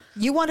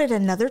You wanted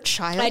another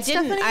child? I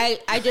didn't. Stephanie?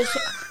 I just.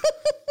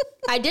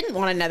 I didn't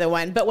want another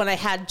one, but when I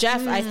had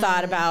Jeff, I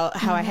thought about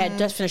how I had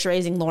just finished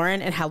raising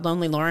Lauren and how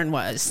lonely Lauren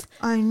was.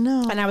 I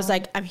know. And I was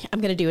like, I'm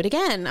going to do it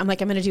again. I'm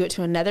like, I'm going to do it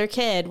to another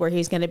kid where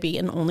he's going to be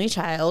an only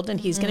child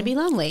and he's going to be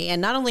lonely.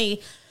 And not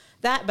only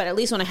that, but at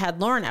least when I had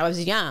Lauren, I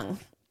was young.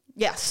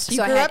 Yes.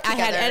 So I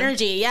had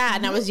energy. Yeah.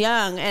 And I was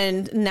young.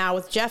 And now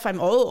with Jeff,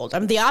 I'm old.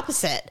 I'm the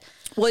opposite.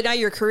 Well, now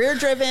you're career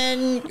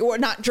driven, or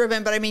not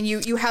driven, but I mean,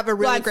 you have a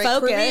really great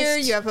focused. career.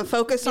 You have a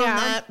focus on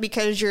that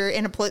because you're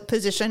in a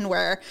position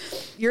where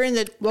you're in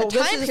the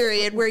time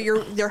period where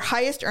your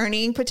highest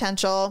earning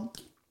potential.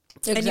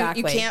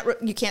 Exactly.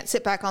 And you can't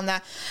sit back on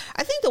that.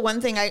 I think the one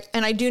thing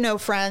I do know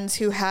friends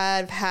who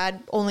have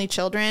had only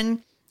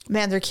children,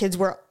 man, their kids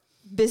were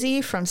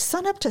busy from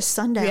sun up to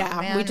sundown.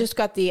 Yeah, man. we just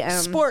got the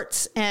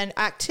sports and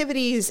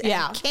activities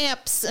and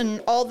camps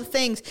and all the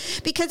things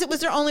because it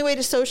was their only way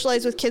to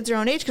socialize with kids their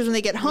own age. Because when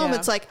they get home,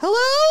 it's like,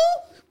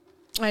 hello.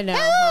 I know.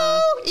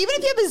 Hello. Even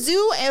if you have a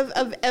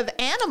zoo of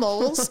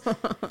animals,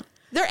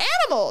 they're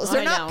animals.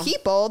 They're not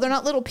people. They're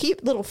not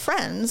little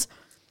friends.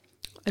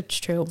 It's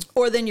true.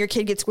 Or then your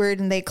kid gets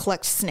weird and they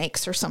collect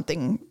snakes or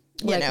something.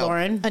 Like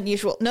Lauren?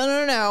 Unusual.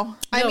 No.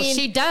 I mean,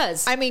 she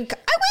does. I mean, wait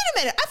a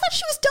minute. I thought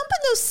she was dumping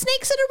those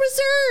snakes at a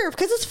reserve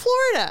because it's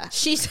Florida.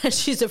 She says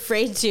she's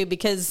afraid to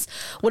because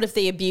what if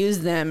they abuse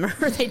them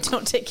or they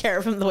don't take care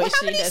of them the way she does?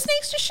 How many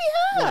snakes does she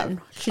have?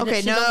 One. She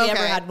only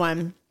ever had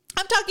one.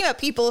 I'm talking about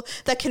people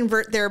that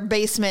convert their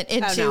basement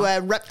into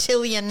a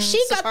reptilian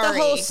She safari. got the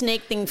whole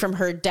snake thing from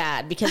her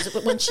dad because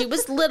when she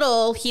was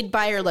little, he'd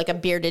buy her like a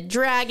bearded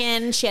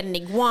dragon. She had an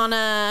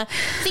iguana,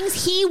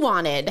 things he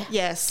wanted.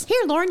 Yes.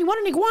 Here, Lauren, you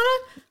want an iguana?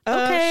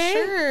 Okay.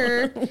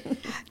 Sure.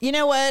 You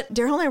know what?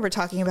 Daryl and I were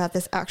talking about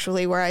this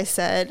actually where I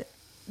said,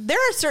 there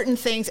are certain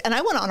things, and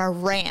I went on a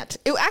rant.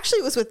 It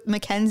was with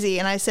Mackenzie,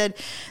 and I said,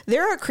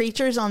 there are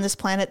creatures on this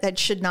planet that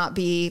should not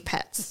be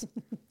pets.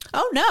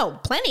 Oh, no,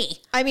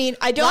 plenty. I mean,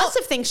 lots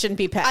of things shouldn't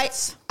be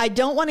pets. I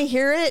don't want to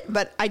hear it,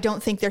 but I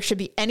don't think there should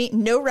be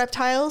no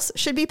reptiles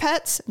should be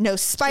pets, no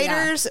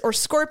spiders or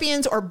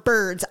scorpions or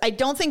birds. I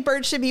don't think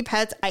birds should be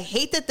pets. I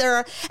hate that there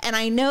are, and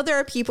I know there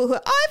are people who,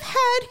 I've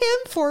had him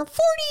for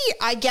 40 years.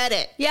 I get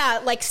it.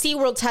 Yeah, like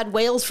SeaWorld's had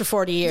whales for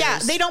 40 years. Yeah,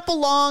 they don't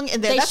belong in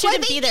there. They That's why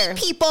shouldn't they be there. eat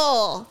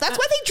people. That's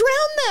why they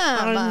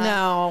drown them. Oh,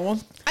 no.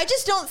 I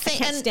just don't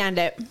think. I can't stand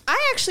it.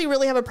 I actually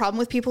really have a problem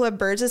with people who have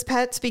birds as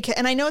pets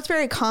and I know it's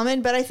very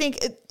common, but I think,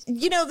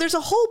 there's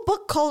a whole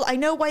book called I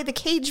Know Why the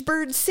Caged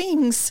Bird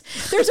Sings.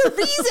 There's a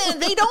reason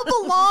they don't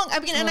belong. I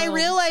mean, and I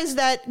realize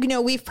that,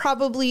 we've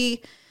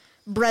probably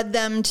bred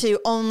them to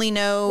only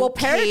know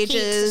parakeets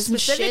cages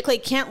specifically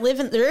can't live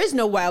in. There is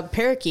no wild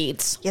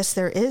parakeets. Yes,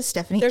 there is,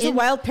 Stephanie. There's a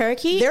wild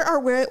parakeet? There are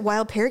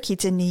wild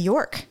parakeets in New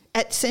York.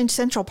 In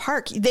Central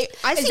Park. Is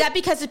that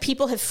because the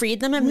people have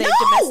freed them and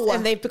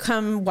they've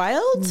become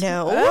wild?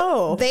 No.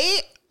 Oh.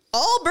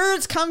 All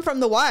birds come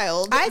from the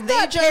wild. I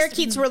thought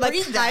parakeets were like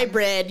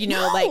hybrid,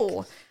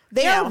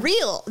 They are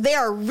real. They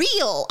are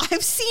real.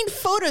 I've seen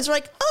photos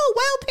like,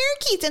 wild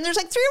parakeets. And there's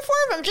like 3 or 4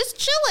 of them just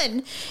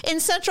chilling in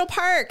Central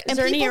Park. Is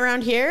there any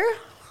around here?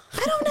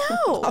 I don't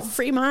know. I'll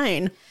free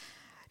mine.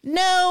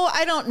 No,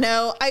 I don't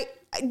know.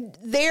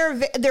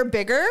 They're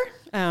bigger.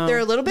 Oh. They're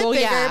a little bit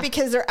bigger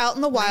because they're out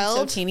in the wild.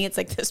 Mine's so teeny, it's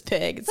like this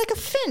big. It's like a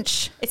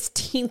finch. It's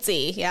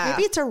teensy, yeah.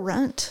 Maybe it's a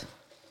runt.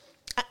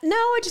 No,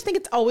 I just think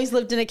it's always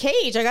lived in a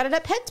cage. I got it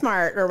at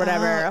PetSmart or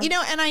whatever.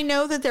 And I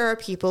know that there are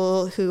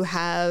people who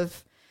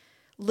have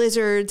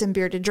lizards and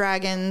bearded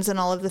dragons and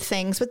all of the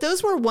things, but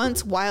those were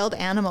once wild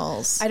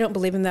animals. I don't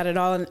believe in that at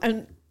all.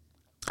 And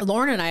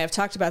Lauren and I have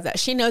talked about that.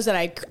 She knows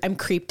that I'm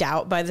creeped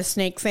out by the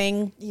snake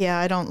thing. Yeah,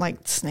 I don't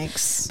like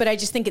snakes. But I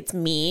just think it's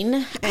mean.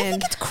 And I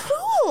think it's cruel.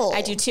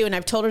 I do too. And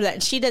I've told her that.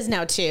 And she does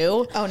now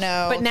too. Oh,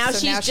 no. But now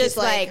she's just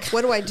like,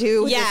 what do I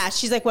do? Yeah.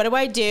 She's like, what do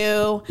I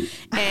do?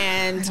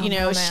 And,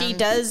 she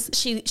does.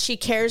 She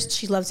cares.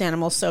 She loves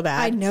animals so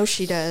bad. I know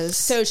she does.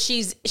 So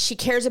she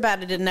cares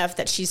about it enough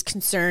that she's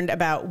concerned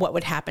about what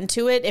would happen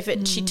to it if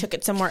she took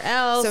it somewhere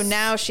else. So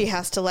now she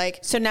has to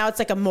So now it's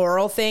like a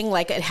moral thing.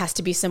 Like it has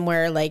to be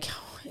somewhere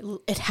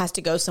it has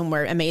to go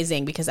somewhere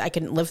amazing because I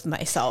couldn't live with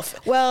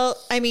myself.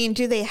 Well, I mean,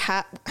 do they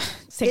have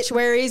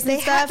sanctuaries and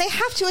stuff? They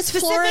have to. It's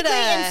Specifically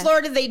Florida. in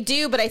Florida, they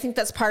do, but I think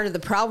that's part of the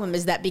problem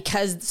is that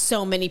because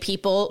so many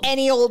people,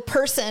 any old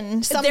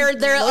person,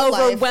 they're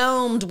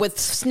overwhelmed with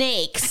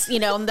snakes,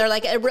 and they're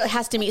like, it really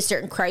has to meet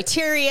certain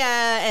criteria.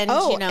 And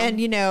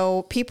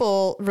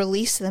people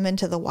release them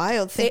into the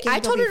wild. I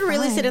told her to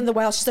release it in the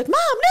wild. She's like, Mom,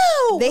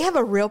 no. They have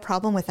a real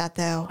problem with that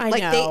though. I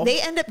know.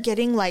 They end up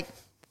getting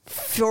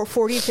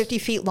 40, 50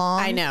 feet long.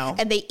 I know.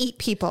 And they eat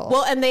people.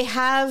 Well, and they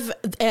have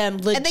legit. And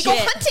they go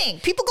hunting.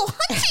 People go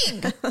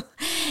hunting.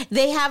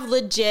 They have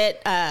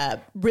legit,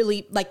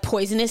 really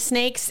poisonous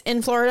snakes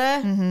in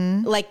Florida.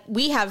 Mm-hmm. Like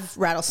we have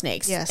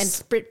rattlesnakes.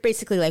 Yes. And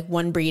basically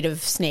one breed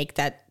of snake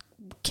that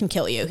can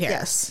kill you here.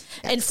 Yes.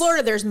 In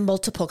Florida, there's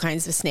multiple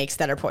kinds of snakes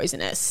that are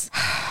poisonous.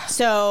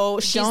 So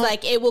she's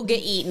like, it will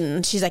get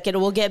eaten. She's like, it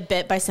will get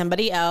bit by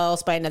somebody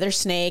else, by another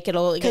snake.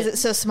 Because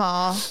it's so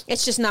small.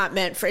 It's just not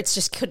meant for. It's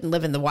just couldn't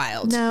live in the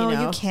wild. No,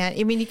 you can't.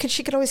 I mean,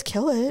 she could always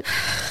kill it.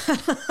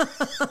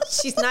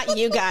 She's not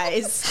you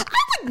guys.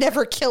 I would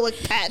never kill a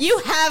pet. You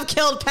have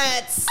killed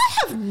pets. I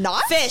have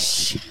not.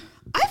 Fish.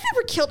 I've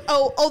never killed.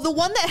 Oh, the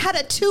one that had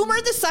a tumor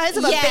the size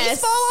of a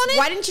baseball on it.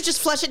 Why didn't you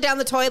just flush it down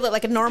the toilet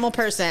like a normal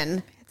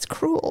person? It's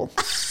cruel.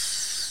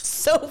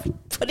 So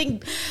putting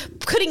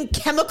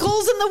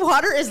chemicals in the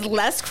water is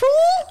less cruel?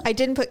 I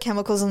didn't put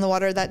chemicals in the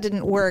water. That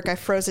didn't work. I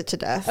froze it to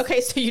death.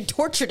 Okay, so you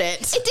tortured it.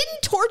 It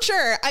didn't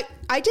torture.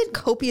 I did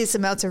copious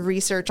amounts of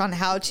research on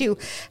how to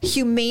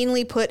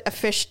humanely put a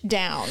fish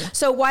down.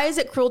 So why is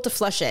it cruel to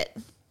flush it?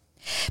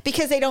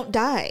 Because they don't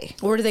die.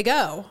 Where do they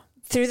go?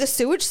 Through the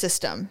sewage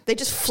system. They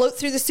just float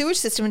through the sewage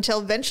system until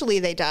eventually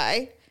they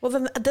die. Well,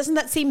 then doesn't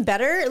that seem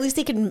better? At least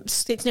they can,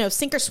 sink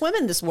or swim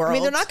in this world. I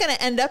mean, they're not going to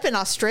end up in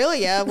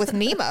Australia with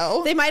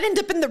Nemo. They might end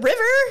up in the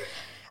river.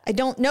 I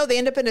don't know. They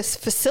end up in a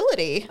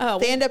facility. Oh,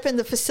 they end up in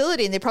the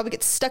facility and they probably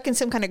get stuck in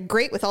some kind of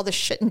grate with all the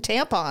shit and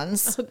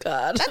tampons. Oh,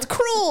 God. That's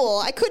cruel.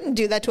 I couldn't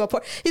do that to a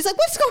poor... He's like,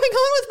 what's going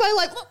on with my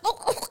life?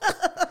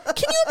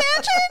 Can you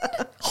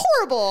imagine?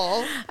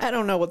 Horrible. I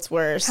don't know what's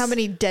worse. How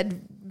many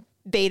dead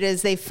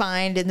betas they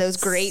find in those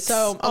grates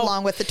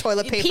along with the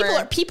toilet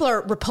paper. People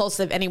are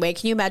repulsive anyway.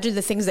 Can you imagine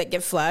the things that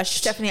get flushed?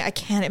 Stephanie, I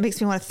can't. It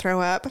makes me want to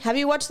throw up. Have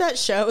you watched that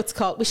show? It's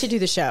called... We should do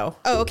the show.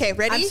 Oh, okay.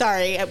 Ready? I'm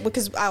sorry,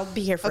 because I'll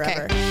be here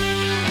forever. Okay.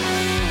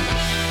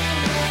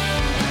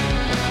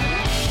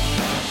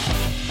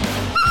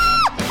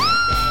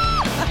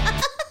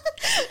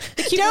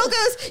 Daryl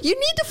goes, you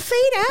need to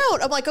fade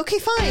out. I'm like, okay,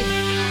 fine.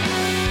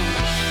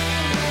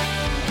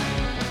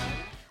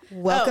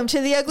 Welcome to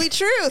The Ugly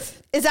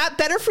Truth. Is that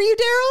better for you,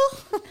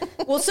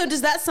 Daryl? Well, so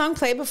does that song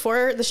play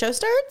before the show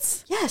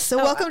starts? Yes. So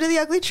welcome to The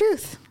Ugly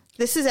Truth.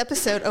 This is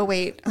episode... Oh,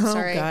 wait. I'm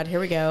sorry. Oh, God. Here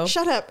we go.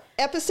 Shut up.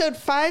 Episode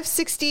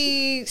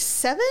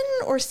 567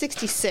 or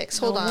 66?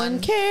 Hold on. No one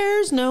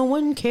cares. No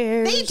one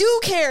cares. They do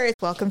care.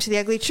 Welcome to The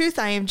Ugly Truth.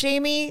 I am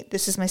Jamie.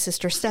 This is my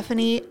sister,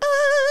 Stephanie.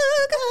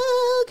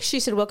 Ugh. She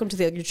said, welcome to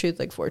The Ugly Truth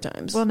like 4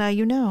 times. Well, now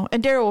you know.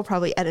 And Daryl will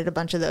probably edit a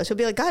bunch of those. He'll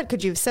be like, God,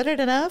 could you have said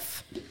it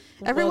enough?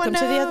 Everyone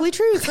welcome to The Ugly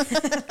Truth.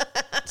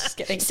 Just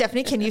kidding.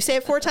 Stephanie, can you say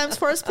it 4 times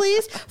for us,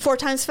 please? 4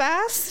 times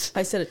fast?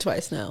 I said it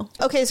twice now.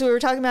 Okay, so we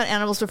were talking about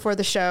animals before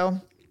the show.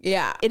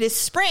 Yeah. It is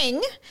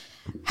spring.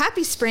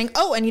 Happy spring.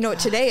 Oh, and you know what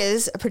today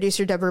is?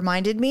 Producer Deb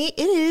reminded me.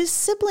 It is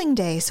sibling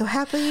day. So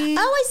happy. Oh,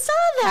 I saw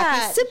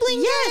that. Happy sibling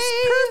day.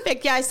 Yes,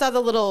 perfect. Yeah, I saw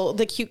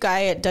the cute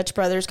guy at Dutch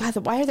Brothers. God,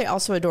 why are they all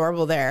so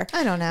adorable there?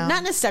 I don't know.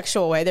 Not in a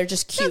sexual way. They're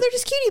just cute. No, they're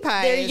just cutie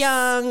pies. They're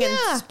young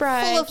and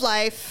spry. Full of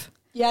life.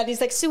 Yeah, and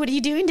he's like, Sue, what are you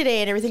doing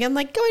today and everything? I'm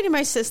like, going to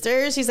my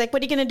sister's. He's like,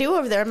 what are you going to do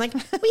over there? I'm like, we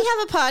have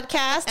a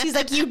podcast. He's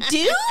like, you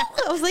do?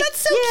 I was like,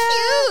 that's so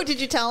cute.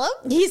 Did you tell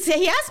him? He asked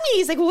me,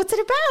 he's like, well, what's it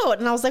about?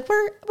 And I was like,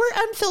 we're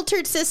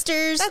unfiltered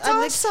sisters. That's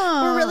I'm awesome.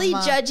 Like, we're really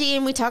judgy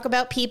and we talk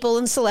about people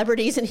and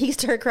celebrities. And he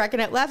started cracking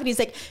up laughing. He's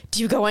like,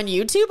 do you go on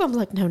YouTube? I'm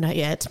like, no, not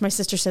yet. My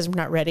sister says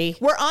we're not ready.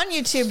 We're on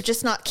YouTube,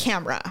 just not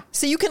camera.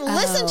 So you can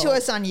listen to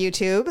us on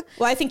YouTube.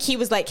 Well, I think he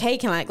was like, hey,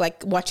 can I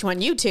watch you on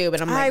YouTube?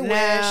 And I'm like, I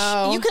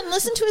wish. You can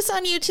listen to us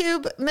on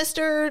YouTube,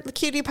 Mr.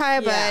 Cutie Pie,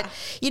 but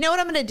you know what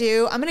I'm going to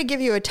do? I'm going to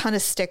give you a ton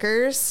of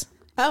stickers.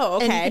 Oh,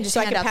 okay. And you can just so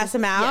I can pass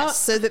them out? Yes,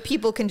 so that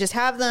people can just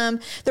have them.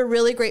 They're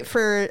really great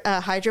for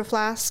hydro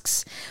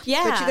flasks.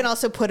 Yeah. But you can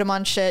also put them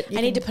on shit.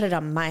 I need to put it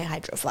on my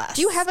hydro flask.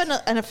 Do you have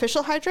an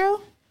official hydro?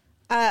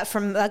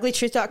 From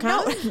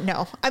uglytruth.com?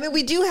 No. I mean,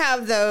 we do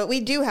have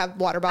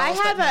water bottles.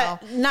 I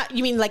have not,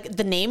 you mean like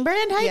the name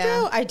brand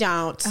hydro? Yeah. I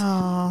don't.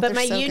 Oh, but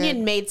my so union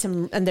good. made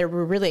some, and they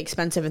were really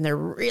expensive and they're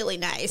really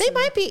nice. They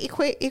might be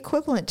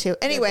equivalent to.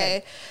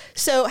 Anyway,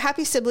 so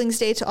happy Siblings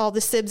Day to all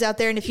the sibs out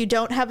there. And if you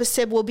don't have a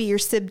sib, we'll be your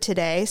sib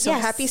today. So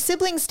happy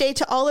Siblings Day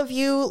to all of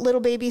you little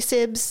baby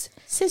sibs.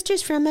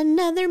 Sisters from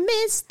another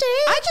mistake.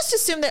 I just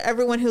assume that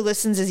everyone who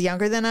listens is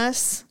younger than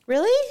us.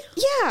 Really?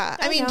 Yeah.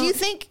 I mean, do you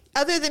think,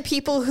 other than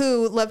people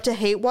who love to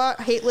hate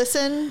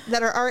listen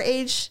that are our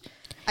age,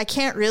 I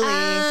can't really.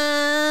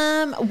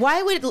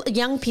 Why would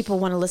young people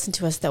want to listen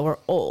to us that we're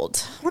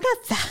old? We're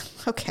not that.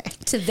 Okay.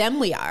 To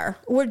them, we are.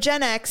 We're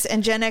Gen X,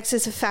 and Gen X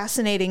is a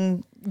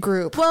fascinating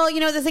group. Well, you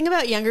know, the thing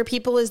about younger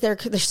people is they're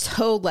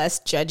so less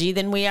judgy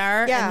than we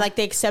are. Yeah. And like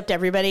they accept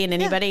everybody and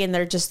anybody and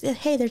they're just,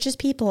 hey, they're just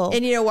people.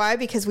 And you know why?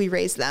 Because we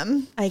raised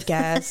them. I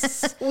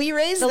guess. We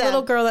raised the them.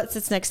 little girl that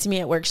sits next to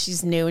me at work,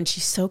 she's new and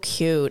she's so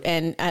cute.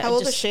 And how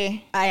old is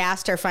she? I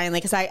asked her finally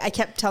because I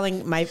kept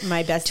telling my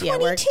bestie 22.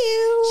 at work.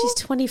 She's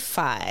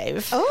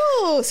 25.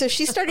 Oh, so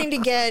she's starting to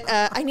get,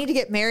 I need to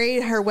get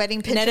married. Her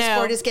wedding Pinterest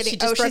board is getting, she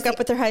just broke up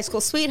with her high school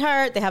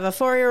sweetheart. They have a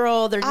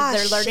 4-year-old. They're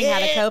learning how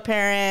to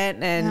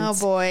co-parent. And oh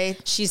boy.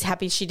 She's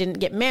happy she didn't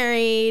get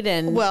married.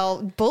 And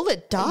well,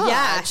 bullet dodged.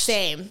 Yeah,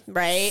 same,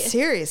 right?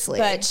 Seriously.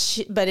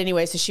 But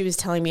anyway, so she was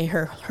telling me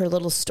her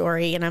little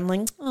story, and I'm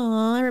like,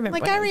 oh, I remember.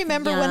 Like I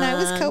remember when I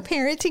was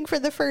co-parenting for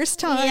the first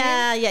time.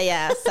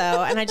 Yeah. So,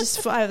 and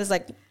I was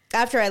like,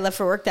 after I left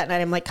for work that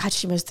night, I'm like, God,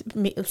 she must.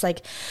 It's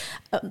like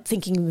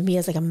thinking of me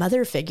as like a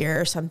mother figure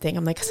or something.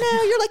 I'm like,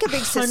 no, you're like a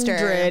big sister.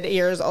 100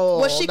 years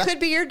old. Well, she could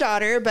be your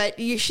daughter, but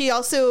she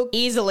also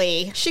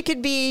she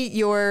could be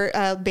your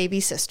baby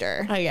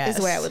sister. I guess is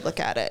the way I would look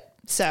at it.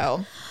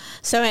 So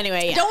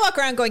anyway, yeah. Don't walk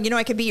around going,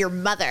 I could be your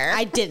mother.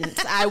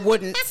 I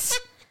wouldn't.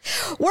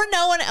 We're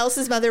no one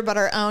else's mother but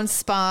our own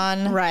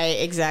spawn. Right,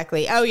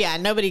 exactly. Oh yeah,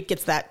 nobody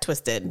gets that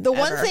twisted. The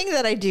one thing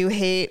that I do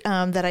hate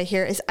that I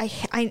hear is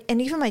I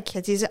and even my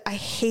kids use it. I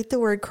hate the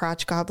word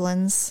crotch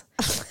goblins.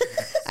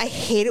 I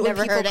hate it when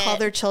people call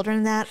their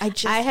children that.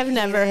 I have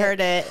never heard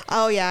it.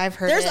 Oh yeah, I've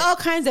heard There's it. all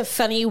kinds of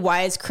funny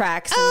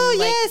wisecracks. Oh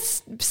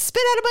yes,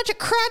 spit out a bunch of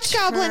crotch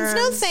goblins.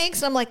 No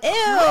thanks. And I'm like,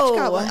 crotch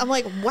goblin. I'm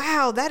like,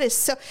 wow, that is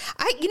so.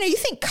 You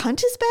think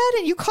cunt is bad,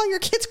 and you call your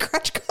kids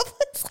crotch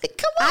goblins? Like,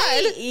 come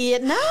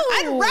on. No,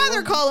 I'd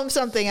rather call them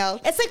something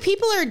else. It's like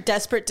people are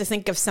desperate to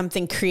think of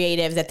something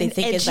creative that they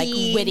think is like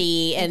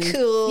witty and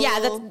cool. Yeah,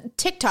 that's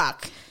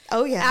TikTok.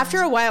 Oh yeah.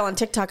 After a while on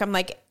TikTok, I'm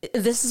like,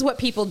 this is what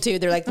people do.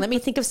 They're like, let me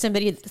think of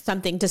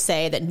something to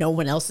say that no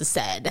one else has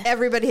said.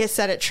 Everybody has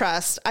said it.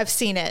 Trust. I've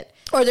seen it.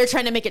 Or they're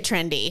trying to make it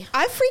trendy.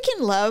 I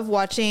freaking love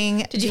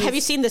watching. Have you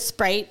seen the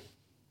Sprite?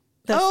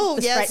 The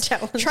yes.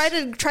 Sprite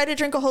challenge. Try to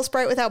drink a whole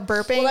Sprite without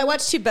burping. Well, I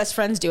watched two best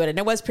friends do it, and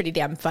it was pretty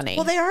damn funny.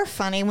 Well, they are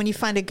funny when you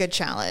find a good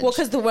challenge. Well,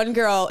 because the one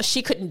girl,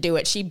 she couldn't do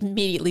it. She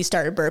immediately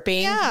started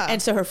burping. Yeah.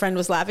 And so her friend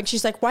was laughing.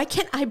 She's like, why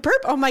can't I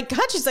burp? Oh my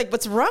God. She's like,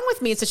 what's wrong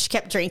with me? And so she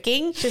kept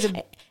drinking.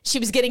 She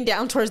was getting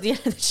down towards the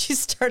end, and she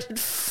started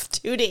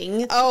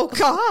tooting. Oh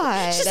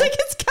God. She's like,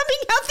 it's coming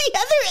out the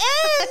other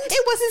end.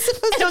 It wasn't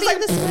supposed to be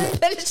this way.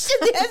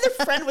 And the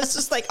other friend was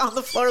just like on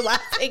the floor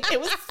laughing. It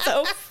was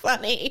so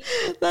funny.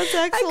 That's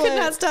excellent. I could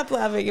not stop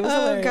laughing. It was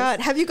hilarious. God.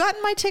 Have you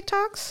gotten my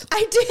TikToks?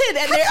 I did,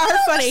 and they are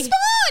funny.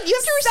 Respond. You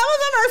have to Some of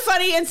them are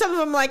funny, and some of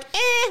them like,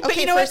 But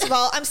okay, first of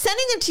all, I'm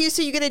sending them to you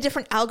so you get a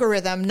different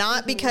algorithm,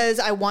 not because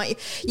I want you.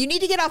 You need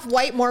to get off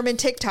white Mormon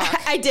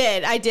TikTok. I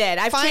did.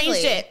 I've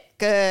changed it.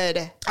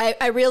 Good.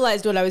 I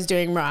realized what I was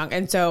doing wrong,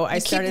 and so I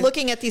started keep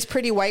looking at these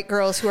pretty white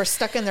girls who are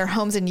stuck in their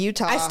homes in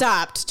Utah. I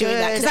stopped doing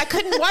that because I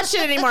couldn't watch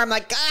it anymore. I'm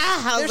like,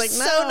 I was like,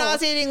 no. So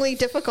nauseatingly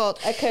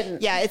difficult. I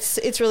couldn't. Yeah,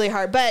 it's really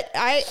hard. But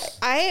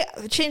I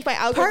changed my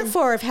algorithm. Part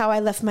 4 of how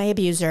I left my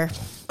abuser.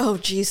 Oh,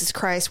 Jesus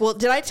Christ. Well,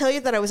 did I tell you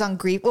that I was on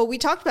Grief? Well, we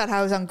talked about how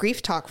I was on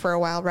Grief Talk for a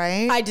while,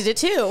 right? I did it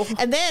too.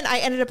 And then I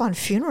ended up on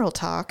Funeral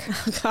Talk.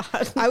 Oh,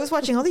 God. I was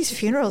watching all these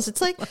funerals. It's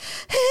like, and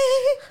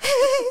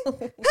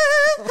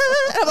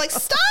I'm like,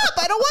 stop.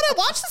 I don't want to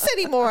watch this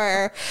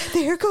anymore.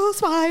 There goes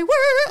my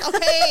world.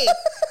 Okay.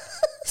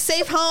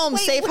 Safe home.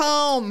 Safe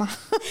home.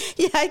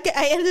 Yeah,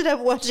 I ended up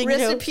watching.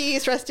 Rest in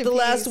peace. The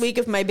last week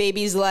of my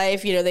baby's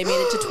life. They made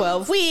it to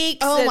 12 weeks.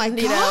 Oh my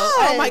God!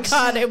 Oh my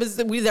God! It was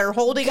they're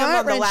holding them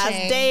on the last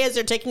day as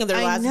they're taking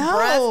their last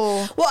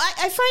breath. Well,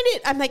 I find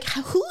it. I'm like,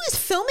 who is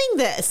filming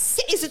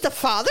this? Is it the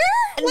father?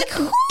 Like,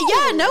 who?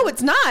 Yeah, no,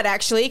 it's not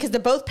actually because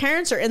both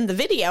parents are in the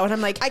video, and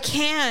I'm like, I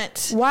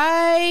can't.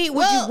 Why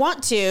would you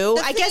want to?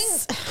 I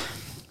guess.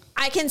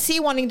 I can see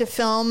wanting to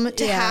film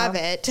to have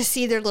it, to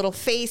see their little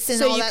face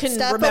and all that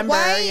stuff. Remember, but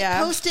why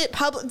post it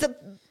public?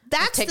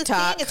 That's the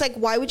thing. It's like,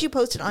 why would you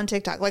post it on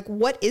TikTok? Like,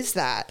 what is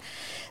that?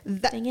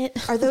 Dang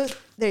it. Are those?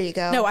 There you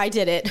go. No, I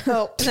did it.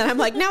 Oh. And then I'm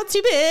like, now it's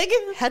too big.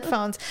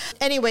 Headphones.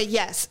 Anyway,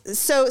 yes.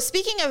 So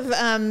speaking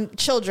of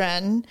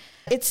children,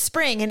 it's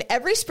spring, and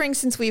every spring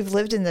since we've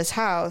lived in this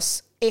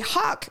house, a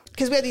hawk,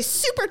 because we have these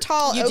super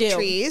tall oak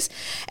trees,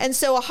 and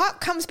so a hawk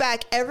comes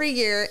back every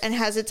year and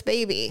has its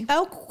baby.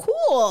 Oh,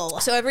 cool.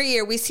 So every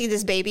year we see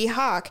this baby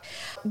hawk.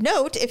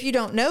 Note, if you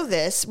don't know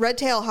this,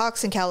 red-tailed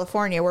hawks in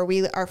California, where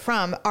we are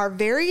from, are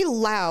very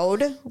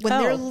loud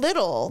when they're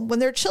little, when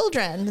they're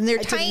children, and they're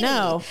tiny. Didn't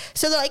know.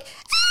 So they're like,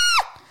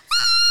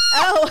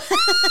 oh.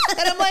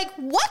 And I'm like,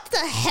 what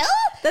the hell?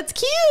 That's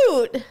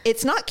cute.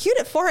 It's not cute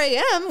at 4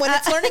 a.m. when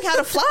it's learning how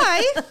to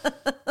fly.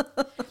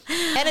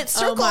 And it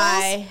circles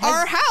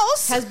our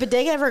house. Has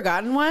Bodega ever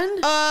gotten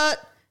one?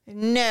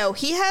 No,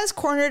 he has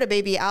cornered a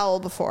baby owl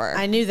before.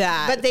 I knew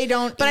that. But they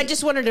don't. But I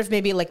just wondered if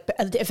maybe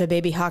if a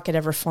baby hawk had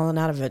ever fallen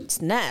out of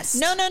its nest.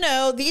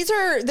 No. These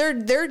are,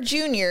 they're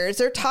juniors.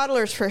 They're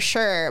toddlers for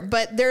sure.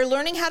 But they're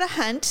learning how to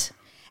hunt.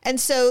 And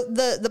so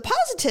the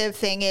positive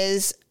thing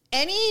is,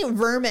 any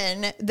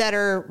vermin that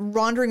are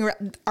wandering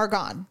around are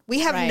gone. We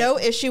have no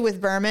issue with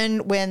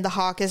vermin when the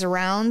hawk is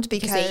around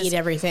because they eat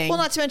everything. Well,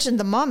 not to mention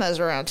the mama's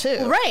around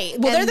too. Right.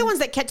 Well, they're the ones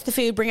that catch the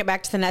food, bring it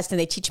back to the nest, and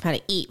they teach them how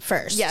to eat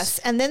first. Yes.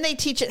 And then they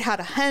teach it how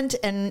to hunt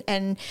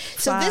and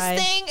so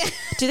this thing.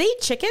 Do they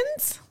eat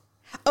chickens?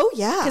 Oh,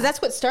 yeah. Because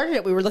that's what started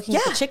it. We were looking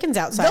at the chickens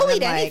outside. They'll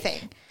eat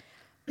anything.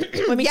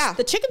 I mean,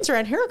 the chickens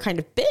around here are kind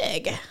of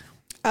big.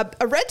 A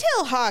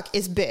red-tailed hawk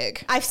is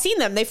big. I've seen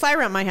them. They fly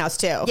around my house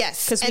too.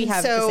 Yes. Because we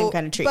have the same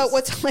kind of trees. But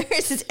what's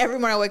hilarious is every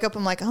morning I wake up,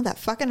 I'm like, oh, that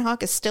fucking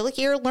hawk is still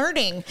here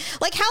learning.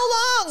 Like, how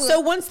long?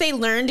 So once they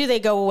learn, do they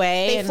go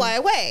away? They fly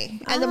away.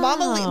 And the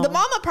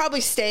mama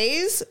probably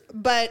stays,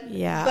 but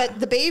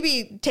the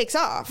baby takes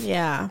off.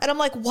 Yeah. And I'm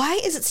like,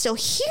 why is it still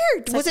here?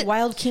 It's was like it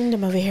Wild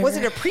Kingdom over here? Was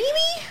it a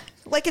preemie?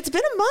 Like, it's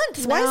been a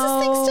month. Why is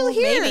this thing still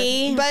here?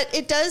 Maybe. But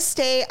it does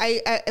stay,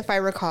 if I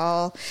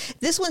recall.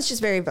 This one's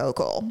just very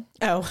vocal.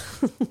 Oh.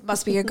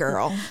 Must be a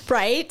girl.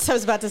 Right? I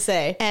was about to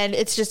say. And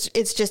it's just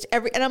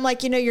and I'm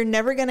like, you're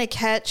never going to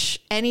catch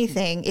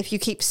anything if you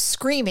keep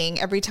screaming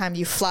every time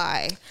you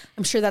fly.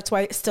 I'm sure that's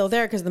why it's still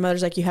there, because the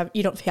mother's like, you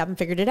haven't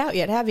figured it out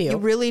yet, have you? You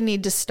really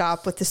need to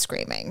stop with the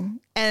screaming.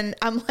 And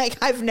I'm like,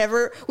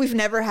 we've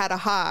never had a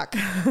hawk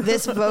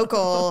this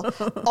vocal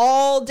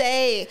all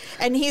day.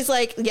 And he's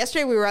like,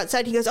 yesterday we were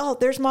outside. He goes, oh,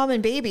 there's mom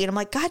and baby. And I'm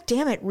like, God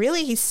damn it.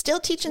 Really? He's still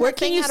teaching Where that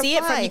can thing you how to see it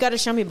fly. from? You got to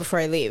show me before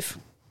I leave.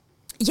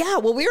 Yeah.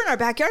 Well, we were in our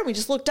backyard. And we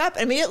just looked up.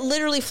 I mean, it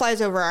literally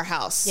flies over our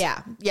house.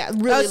 Yeah. Yeah.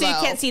 Really so low. you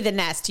can't see the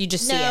nest. You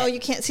just see it. No, you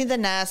can't see the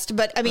nest.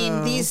 But I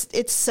mean,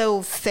 it's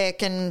so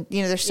thick and,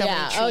 there's so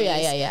many trees. Oh,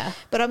 yeah.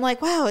 But I'm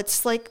like, wow,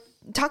 it's like,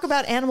 talk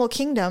about animal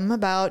kingdom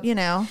about,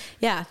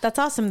 Yeah, that's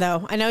awesome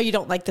though. I know you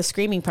don't like the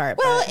screaming part.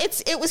 Well,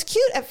 but it was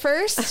cute at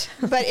first,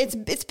 but it's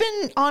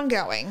been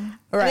ongoing.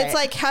 Right. And it's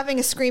like having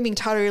a screaming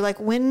toddler. You're like,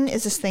 when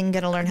is this thing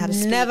going to learn how to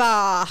speak?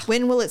 Never.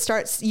 When will it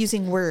start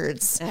using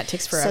words? That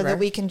takes forever. So that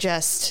we can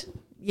just,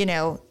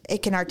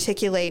 it can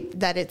articulate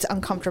that it's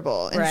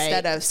uncomfortable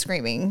instead of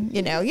screaming.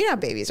 You know how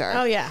babies are.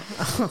 Oh yeah.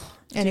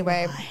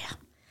 Anyway.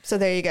 So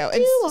there you go.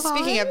 And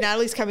speaking of,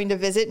 Natalie's coming to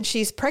visit and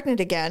she's pregnant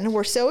again.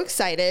 We're so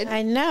excited.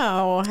 I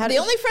know. The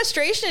only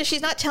frustration is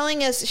she's not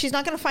telling us. She's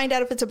not going to find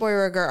out if it's a boy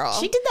or a girl.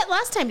 She did that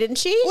last time, didn't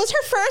she? It was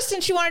her first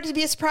and she wanted it to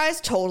be a surprise.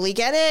 Totally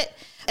get it.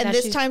 And Now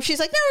this time she's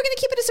like, no, we're going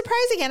to keep it a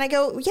surprise again. I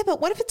go, yeah, but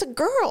what if it's a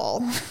girl?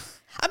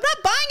 I'm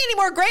not buying any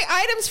more gray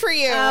items for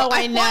you. Oh,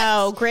 I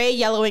know. Gray,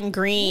 yellow, and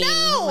green.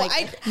 No.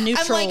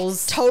 Neutrals. I'm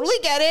like, totally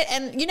get it.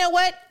 And you know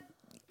what?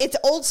 It's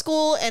old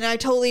school and I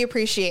totally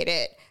appreciate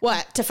it.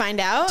 What? To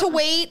find out? To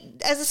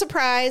wait as a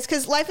surprise,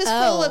 because life is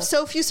full of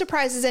so few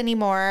surprises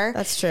anymore.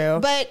 That's true.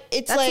 But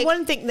that's like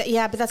one thing but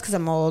that's because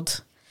I'm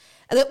old.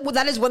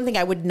 That is one thing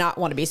I would not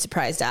want to be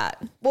surprised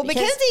at. Well,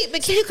 Mackenzie,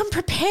 so you can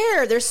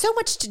prepare. There's so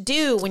much to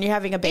do when you're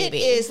having a baby.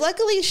 It is.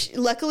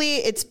 Luckily,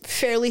 it's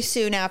fairly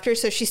soon after,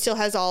 so she still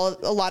has a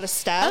lot of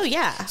stuff. Oh,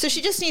 yeah. So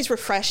she just needs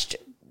refreshed,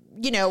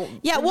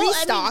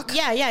 restock.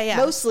 I mean, yeah.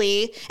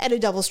 Mostly, and a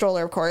double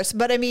stroller, of course.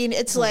 But I mean,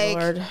 it's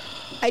Lord.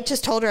 I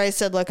just told her, I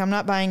said, look, I'm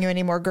not buying you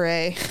any more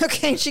gray.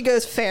 Okay. And she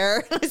goes,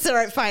 fair. I said, all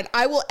right, fine.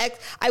 I will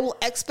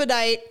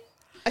expedite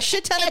a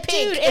shit ton of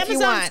pink if you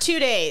Amazon's want. 2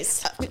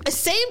 days.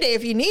 Same day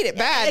if you need it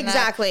bad.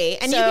 Exactly.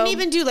 And you can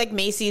even do like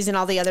Macy's and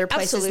all the other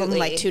places in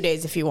like 2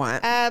 days if you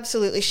want.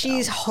 Absolutely.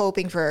 She's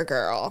hoping for a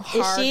girl.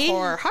 Is she?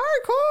 Hardcore.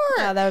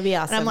 Oh, that would be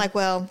awesome. And I'm like,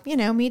 well,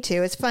 me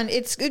too. It's fun.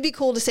 It'd be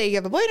cool to say you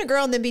have a boy and a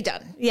girl and then be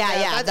done. Yeah.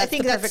 I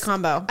think that's the perfect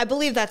combo. I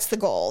believe that's the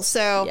goal.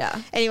 So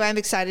anyway, I'm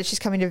excited. She's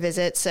coming to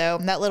visit. So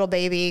that little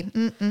baby,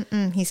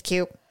 he's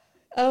cute.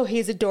 Oh,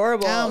 he's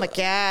adorable. Oh my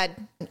God.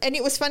 And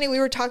it was funny. We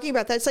were talking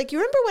about that. It's like, you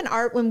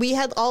remember when we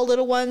had all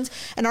little ones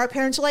and our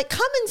parents were like,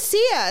 come and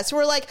see us.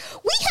 We're like,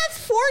 we have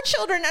 4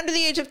 children under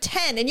the age of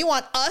 10 and you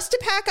want us to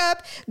pack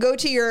up, go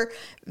to your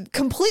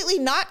completely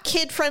not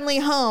kid friendly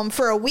home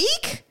for a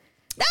week?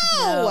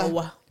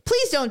 No.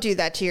 Please don't do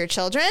that to your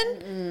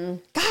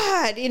children.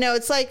 God,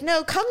 it's like,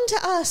 no, come to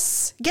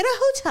us. Get a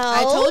hotel.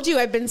 I told you,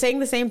 I've been saying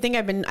the same thing.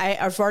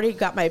 I've already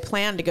got my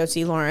plan to go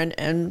see Lauren,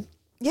 and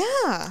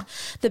yeah,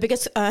 the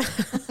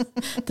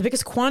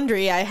biggest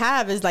quandary I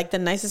have is like the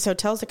nicest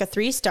hotel's like a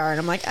 3-star, and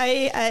I'm like,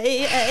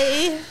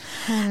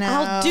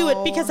 I'll do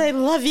it because I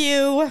love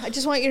you. I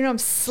just want you to know I'm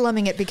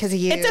slumming it because of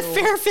you. It's a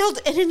Fairfield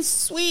Inn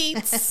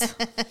Suites.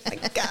 My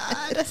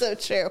God, that's so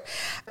true.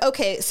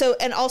 Okay, so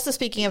and also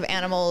speaking of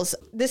animals,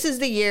 this is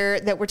the year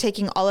that we're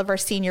taking all of our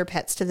senior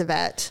pets to the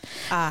vet.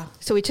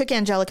 So we took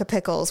Angelica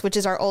Pickles, which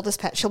is our oldest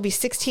pet. She'll be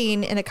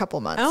 16 in a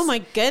couple months. Oh my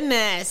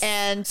goodness!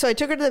 And so I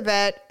took her to the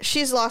vet.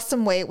 She's lost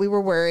some weight. We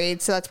were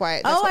worried, so that's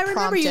why. I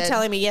remember you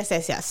telling me. Yes.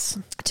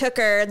 I took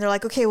her, and they're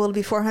like, "Okay, well, it'll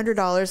be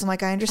 $400." I'm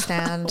like, "I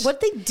understand." What'd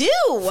they do?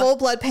 Full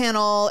blood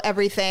panel,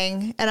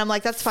 everything, and I'm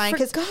like, "That's fine."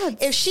 Because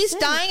if she's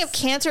dying of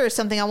cancer or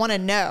something, I want to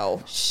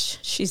know.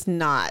 She's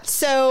not.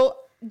 So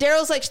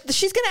Daryl's like,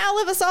 she's going to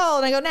outlive us all.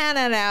 And I go,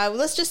 no.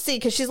 Let's just see.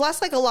 Because she's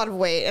lost like a lot of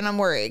weight. And I'm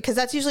worried. Because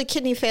that's usually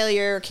kidney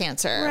failure or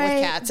cancer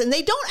with cats. And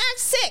they don't act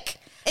sick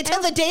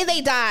until the day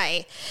they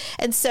die.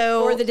 And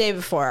so, or the day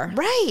before.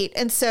 Right.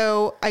 And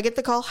so I get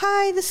the call.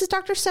 Hi, this is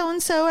Dr.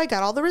 So-and-so. I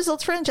got all the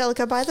results for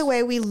Angelica. By the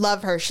way, we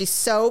love her. She's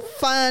so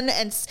fun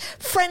and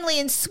friendly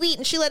and sweet.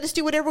 And she let us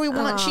do whatever we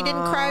want. She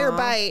didn't cry or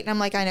bite. And I'm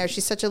like, I know.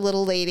 She's such a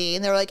little lady.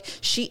 And they're like,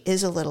 she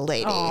is a little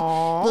lady.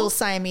 Little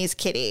Siamese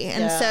kitty.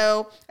 And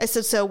so I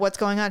said, so what's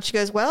going on? She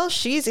goes, well,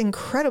 she's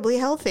incredibly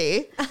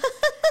healthy.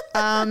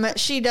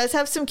 She does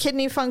have some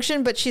kidney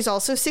function, but she's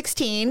also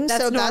 16.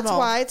 That's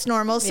why it's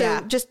normal. So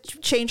just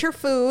change her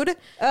food.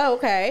 Oh,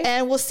 okay.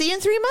 And we'll see you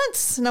in 3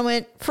 months. And I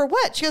went, for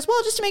what? She goes,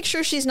 well, just to make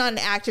sure she's not an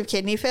active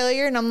kidney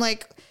failure. And I'm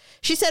like,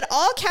 She said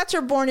all cats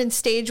are born in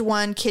stage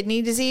 1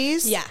 kidney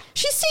disease. Yeah.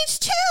 She's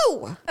stage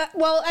 2.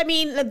 Well, I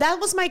mean, that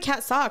was my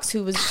cat Socks,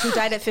 who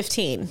died at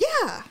 15.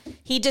 Yeah.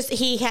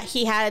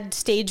 He had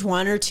stage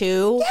 1 or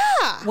 2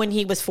 when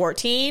he was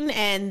 14,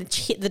 and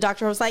the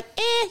doctor was like,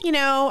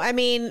 I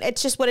mean,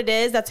 it's just what it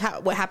is. That's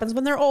what happens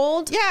when they're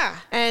old. Yeah.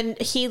 And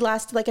he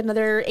lasted like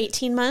another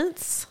 18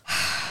 months.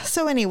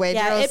 So anyway,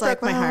 yeah, Daryl's it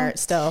broke my heart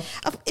still.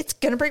 It's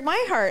going to break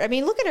my heart. I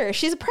mean, look at her.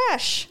 She's a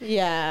presh.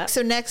 Yeah.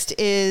 So next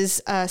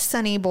is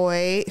Sunny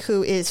Boy,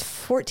 who is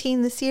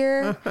 14 this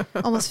year,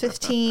 almost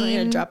 15. I'm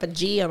going to drop a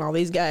G on all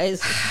these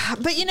guys.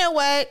 But you know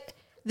what?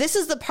 This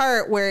is the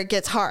part where it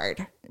gets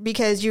hard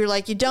because you're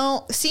like,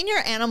 senior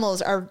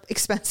animals are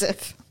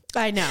expensive.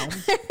 I know.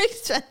 They're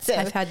expensive.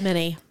 I've had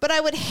many. But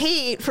I would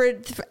hate for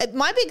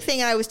my big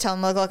thing. I always tell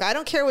them, look, I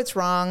don't care what's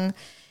wrong.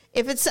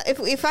 If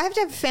I have to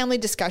have a family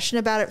discussion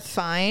about it,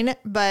 fine.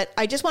 But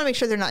I just want to make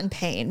sure they're not in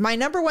pain. My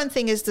number one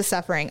thing is the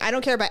suffering. I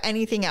don't care about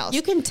anything else.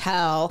 You can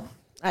tell.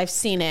 I've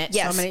seen it.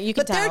 Yes, so you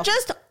can tell. They're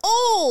just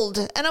old.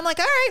 And I'm like,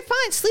 all right,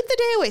 fine. Sleep the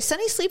day away.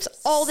 Sunny sleeps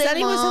all day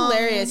Sunny long. was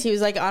hilarious. He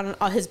was like on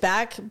his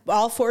back,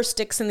 all 4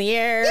 sticks in the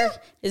air. Yeah.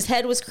 His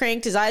head was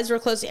cranked. His eyes were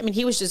closed. I mean,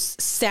 he was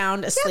just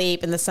sound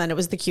asleep in the sun. It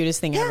was the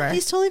cutest thing ever.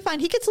 He's totally fine.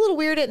 He gets a little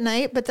weird at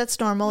night, but that's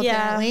normal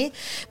apparently.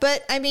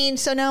 But I mean,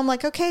 so now I'm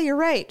like, okay, you're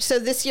right. So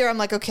this year I'm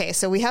like, okay,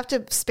 so we have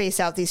to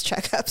space out these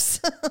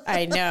checkups.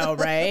 I know,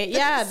 right?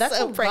 Yeah, that's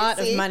so a pricey. lot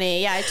of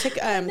money. Yeah, I took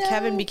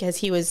Kevin because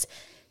he was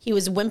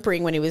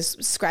whimpering when he was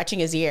scratching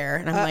his ear.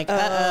 And I'm like,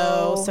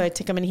 uh-oh. So I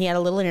took him and he had a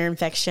little ear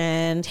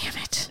infection. Damn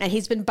it. And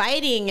he's been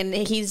biting and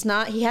he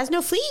has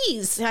no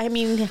fleas. I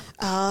mean, he's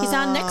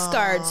on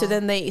NexGard. So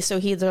then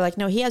they're like,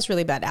 no, he has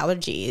really bad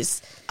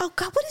allergies. Oh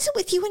God, what is it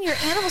with you and your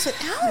animals with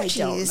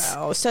allergies? I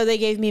don't know. So they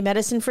gave me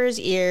medicine for his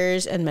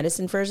ears and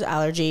medicine for his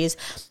allergies.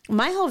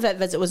 My whole vet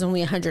visit was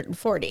only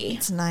 $140.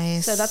 It's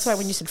nice. So that's why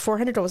when you said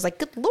 $400, I was like,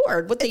 good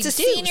Lord, what they do?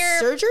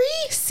 Surgery?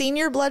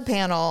 Senior blood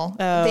panel.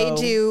 Oh. They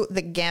do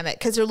the gamut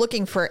because they're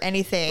looking for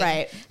anything.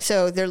 Right.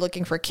 So they're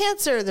looking for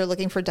cancer. They're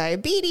looking for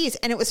diabetes.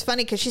 And it was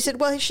funny because she said,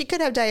 well, she could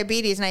have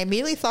diabetes. And I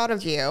immediately thought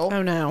of you.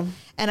 Oh, no.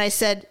 And I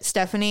said,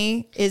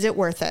 Stephanie, is it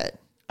worth it?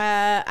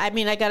 I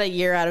mean, I got a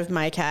year out of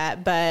my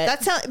cat,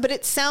 but but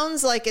it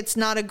sounds like it's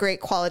not a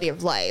great quality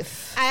of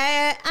life.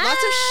 Lots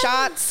of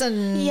shots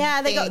and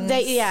yeah.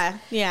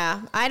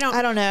 I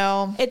don't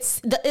know. It's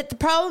the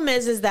problem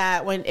is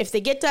that if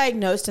they get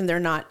diagnosed and they're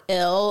not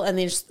ill and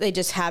they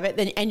just have it,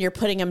 then and you're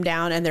putting them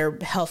down and they're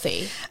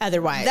healthy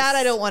otherwise. That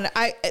I don't want to.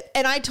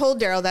 I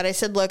told Daryl that I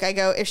said, look,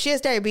 if she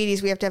has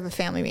diabetes, we have to have a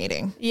family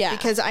meeting. Yeah,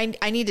 because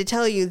I need to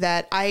tell you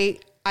that I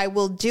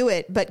will do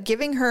it, but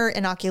giving her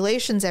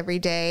inoculations every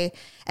day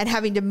and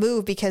having to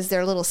move because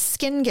their little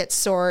skin gets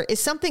sore is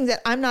something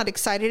that I'm not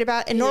excited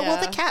about, and nor will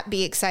the cat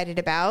be excited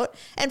about.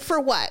 And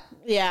for what?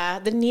 Yeah,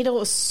 the needle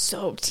was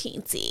so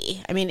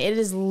teensy. I mean, it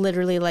is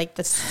literally like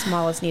the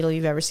smallest needle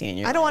you've ever seen in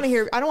your life.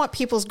 I don't want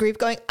people's grief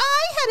going,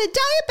 I had a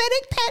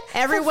diabetic pet.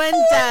 Everyone for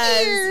 4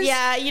 does. years.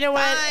 Yeah, you know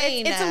what?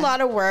 It's a lot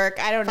of work.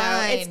 I don't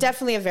know. It's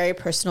definitely a very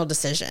personal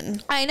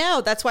decision. I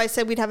know. That's why I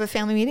said we'd have a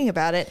family meeting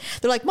about it.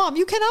 They're like, Mom,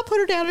 you cannot put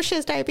her down if she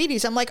has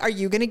diabetes. I'm like, are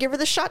you going to give her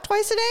the shot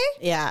twice a day?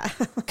 Yeah.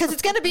 Because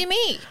it's going to be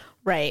me.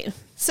 Right.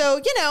 So,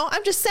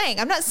 I'm just saying,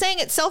 I'm not saying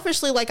it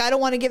selfishly, like I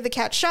don't want to give the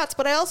cat shots,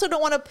 but I also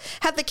don't want to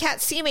have the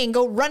cat see me and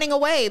go running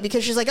away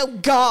because she's like, oh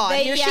God,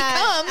 here she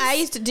comes. I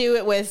used to do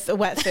it with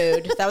wet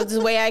food. That was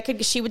the way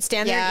she would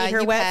stand there and eat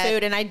her wet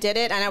food. And I did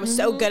it. And I was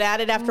so good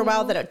at it after a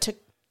while that it took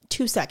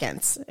 2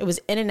 seconds. It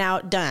was in and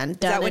out, done. Is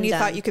that when you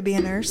thought you could be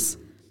a nurse?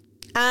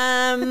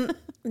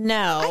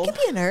 No. I could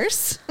be a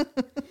nurse.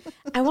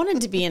 I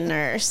wanted to be a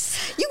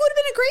nurse. You would have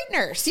been a great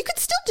nurse. You could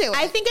still do it.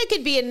 I think I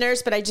could be a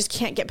nurse, but I just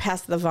can't get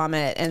past the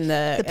vomit and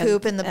the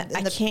poop and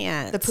I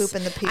can't. The poop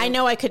and the pee. I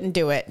know I couldn't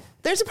do it.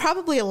 There's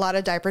probably a lot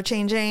of diaper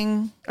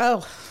changing.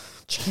 Oh,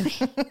 Jamie.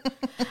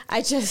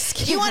 I just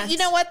can't. You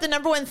know what? The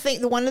number one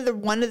thing, one of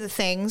the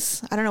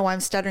things, I don't know why I'm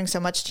stuttering so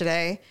much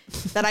today,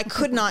 that I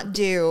could not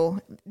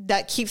do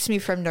that keeps me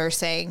from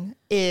nursing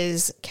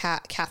is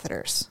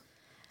catheters.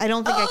 I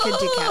don't think I could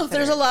do catheters.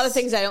 There's a lot of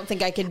things I don't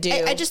think I could do.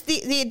 I just,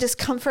 the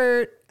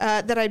discomfort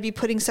that I'd be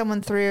putting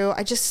someone through,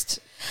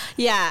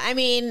 yeah, I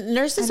mean,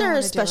 nurses are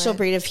a special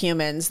breed of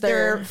humans.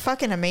 They're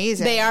fucking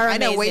amazing. They are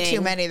amazing. I know way too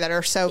many that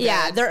are so good.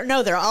 Yeah,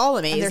 they're all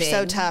amazing. And they're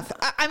so tough.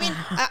 I mean,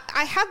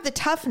 I have the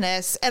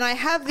toughness and I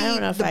have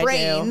the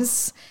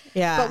brains.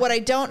 Yeah. But what I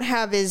don't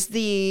have is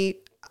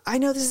I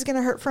know this is going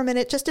to hurt for a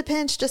minute. Just a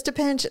pinch.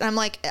 And I'm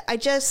like,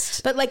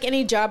 But like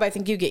any job, I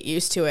think you get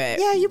used to it.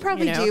 Yeah, you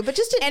probably do. But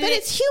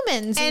it's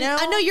humans, and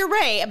I know you're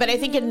right. But I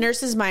think in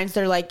nurses' minds,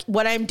 they're like,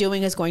 what I'm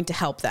doing is going to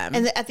help them.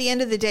 And at the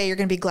end of the day, you're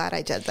going to be glad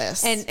I did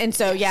this. And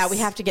so, yeah, we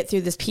have to get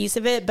through this piece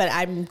of it. But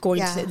I'm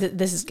going to,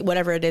 this is,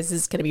 whatever it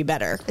is going to be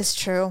better. It's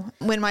true.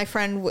 When my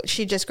friend,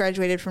 she just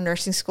graduated from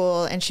nursing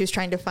school and she was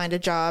trying to find a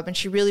job and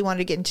she really wanted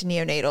to get into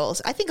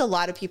neonatals. I think a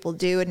lot of people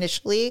do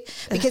initially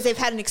because they've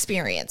had an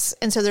experience.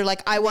 And so they're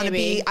like, I want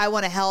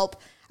to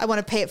help. I want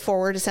to pay it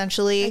forward,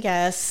 essentially. I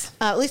guess.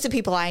 At least the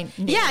people I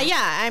knew. Yeah.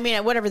 I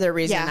mean, whatever their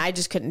reason, Yeah. I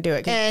just couldn't do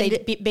it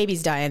because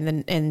babies die in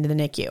the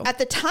NICU. At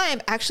the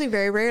time, actually,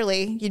 very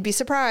rarely, you'd be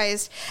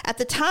surprised. At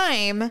the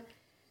time,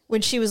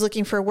 when she was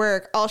looking for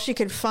work, all she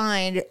could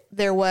find,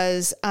 there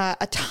was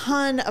a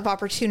ton of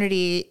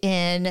opportunity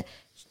in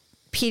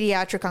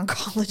pediatric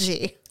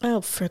oncology.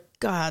 Oh, for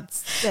God's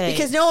sake.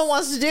 Because no one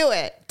wants to do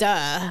it.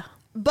 Duh.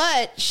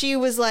 But she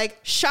was like,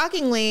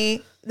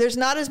 shockingly, there's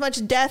not as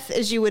much death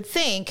as you would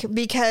think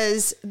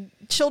because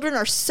children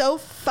are so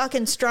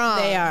fucking strong.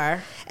 They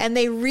are. And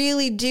they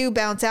really do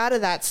bounce out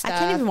of that stuff. I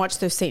can't even watch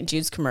those St.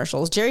 Jude's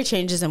commercials. Jerry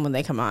changes them when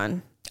they come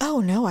on. Oh,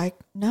 no,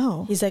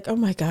 no. He's like, oh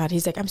my God.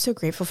 He's like, I'm so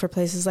grateful for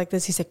places like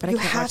this. He's like, but I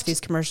can't watch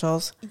these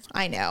commercials.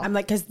 I know. I'm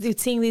like, because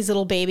seeing these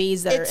little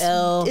babies that are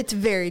ill. It's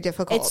very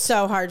difficult. It's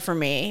so hard for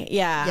me.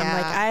 Yeah.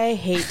 I'm like, I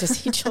hate to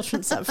see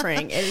children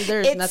suffering.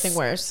 There's nothing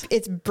worse.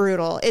 It's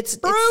brutal. It's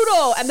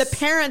brutal. And the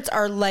parents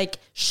are like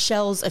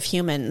shells of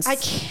humans. I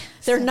can't.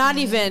 They're not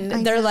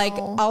even, they're know. like,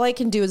 all I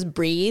can do is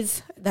breathe.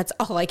 That's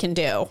all I can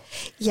do.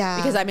 Yeah.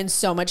 Because I'm in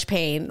so much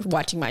pain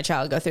watching my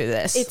child go through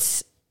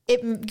this.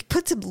 It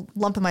puts a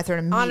lump in my throat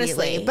immediately.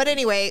 Honestly. But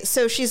anyway,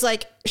 so she goes,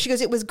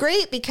 it was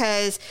great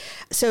because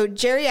so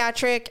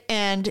geriatric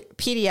and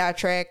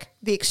pediatric,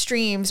 the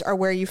extremes are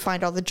where you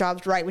find all the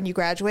jobs right when you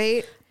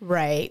graduate.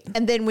 Right.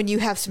 And then when you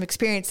have some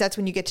experience, that's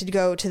when you get to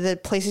go to the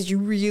places you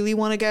really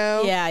want to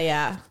go.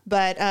 Yeah.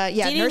 But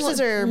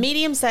nurses are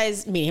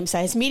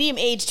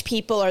medium-aged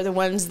people are the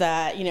ones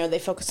that, they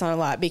focus on a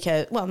lot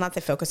because, well, not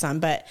they focus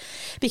on, but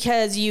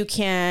because you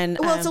can.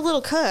 Well, it's a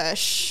little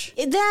cush.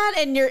 That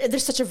and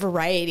there's such a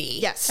variety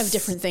Yes. of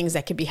different things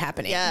that could be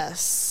happening.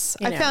 Yes.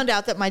 I found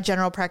out that my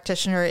general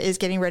practitioner is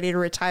getting ready to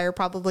retire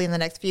probably in the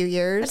next few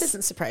years. That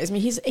doesn't surprise me.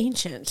 He's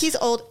ancient. He's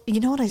old. You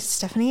know what,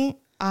 Stephanie?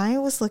 I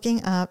was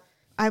looking up.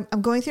 I'm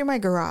going through my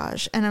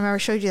garage, and I remember I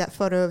showed you that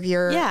photo of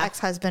your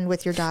ex-husband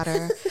with your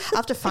daughter. I'll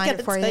have to find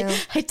it for you.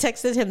 I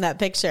texted him that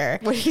picture.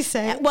 What did he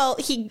say? Well,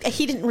 he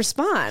didn't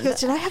respond. He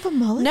goes, did I have a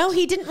mullet? No,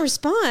 he didn't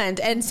respond.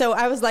 And so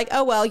I was like,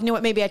 oh, well, you know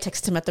what? Maybe I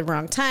texted him at the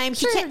wrong time.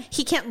 Sure.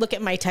 He can't look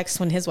at my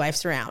text when his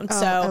wife's around.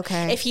 So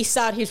if he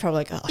saw it, he was probably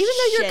like, oh, even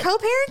though you're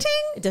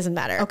co-parenting? It doesn't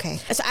matter. Okay.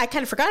 So I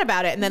kind of forgot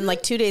about it. And then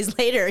like 2 days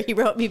later, he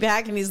wrote me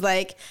back and he's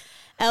like,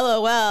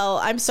 LOL,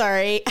 I'm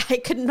sorry. I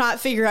could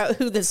not figure out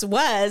who this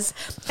was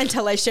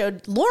until I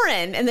showed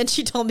Lauren. And then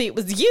she told me it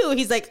was you.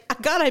 He's like,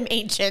 God, I'm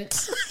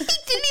ancient. He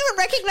didn't even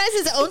recognize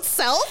his own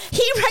self?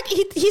 He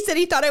said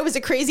he thought I was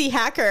a crazy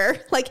hacker.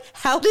 Like,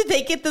 how did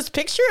they get this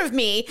picture of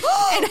me?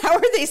 And how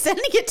are they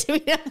sending it to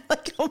me? I'm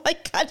like, oh my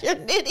God, you're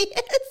an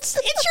idiot. It's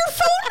your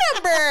phone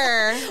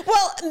number.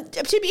 Well,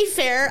 to be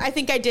fair, I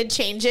think I did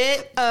change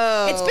it.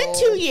 Oh. It's been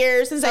 2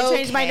 years since I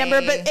changed my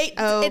number, but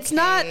it's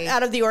not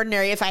out of the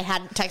ordinary if I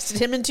hadn't texted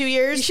him in 2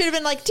 years. You should have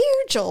been like, dear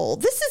Joel,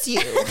 this is you.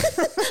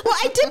 Well,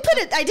 I did put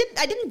it. I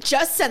didn't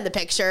just send the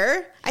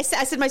picture. I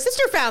said my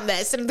sister found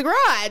this in the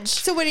garage.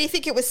 So what do you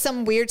think? It was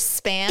some weird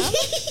spam?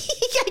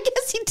 I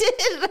guess he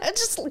did. I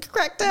just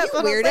cracked up. You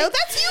weirdo. Like,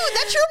 that's you.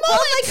 That's your mullet.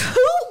 Well, like,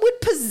 who would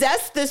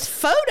possess this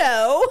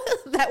photo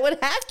that would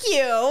hack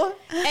you?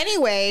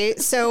 Anyway,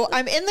 so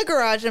I'm in the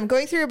garage and I'm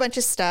going through a bunch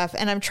of stuff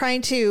and I'm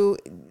trying to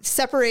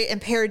separate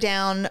and pare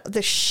down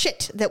the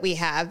shit that we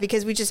have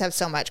because we just have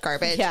so much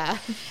garbage. Yeah.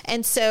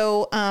 And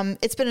so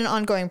it's been an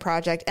ongoing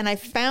project. And I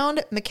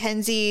found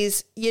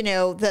Mackenzie's,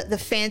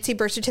 the fancy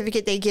birth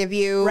certificate they give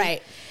you.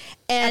 Right.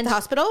 And at the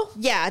hospital?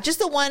 Yeah, just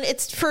the one.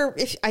 It's for,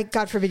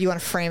 God forbid you want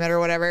to frame it or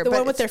whatever. The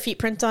one with their feet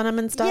prints on them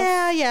and stuff?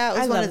 Yeah. It was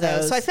I one love of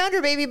those. those. So I found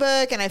her baby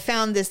book and I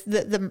found this,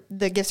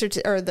 the gift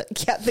certificate,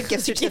 the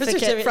gift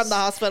certificate from the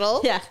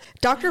hospital. Yeah.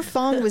 Dr.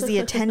 Fong was the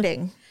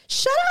attending.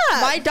 Shut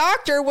up. My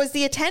doctor was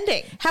the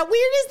attending. How weird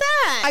is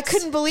that? I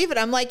couldn't believe it.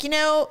 I'm like,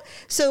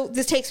 so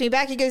this takes me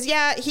back. He goes,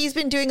 yeah, he's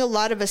been doing a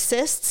lot of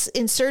assists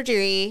in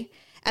surgery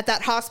at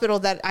that hospital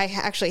that I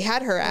actually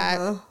had her at.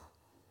 Uh-huh.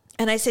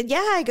 And I said, yeah,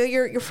 I go,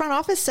 your front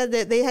office said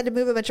that they had to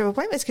move a bunch of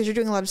appointments because you're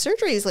doing a lot of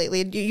surgeries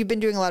lately. You've been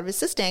doing a lot of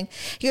assisting.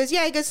 He goes,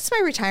 yeah, it's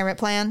my retirement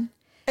plan.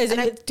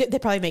 They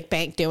probably make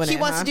bank doing it. He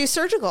wants to do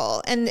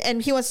surgical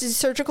and he wants to do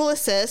surgical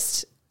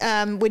assist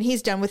when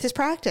he's done with his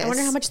practice. I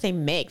wonder how much they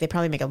make. They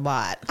probably make a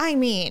lot. I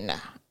mean,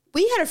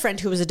 we had a friend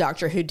who was a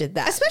doctor who did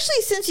that.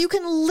 Especially since you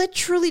can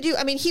literally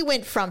he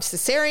went from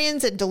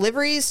cesareans and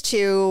deliveries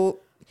to...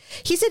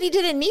 He said he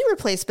did a knee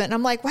replacement. And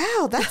I'm like,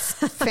 wow, that's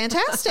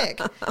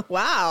fantastic.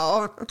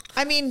 Wow.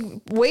 I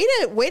mean, way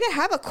to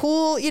have a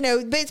cool,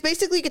 it's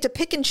basically you get to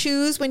pick and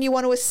choose when you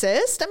want to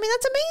assist. I mean,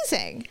 that's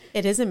amazing.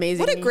 It is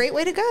amazing. What a great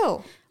way to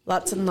go.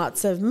 Lots and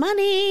lots of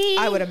money.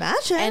 I would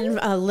imagine. And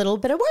a little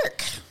bit of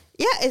work.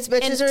 Yeah, it's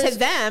much and as to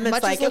them,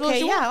 it's like,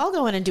 okay, yeah, I'll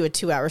go in and do a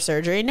 2-hour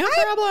surgery. No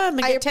problem.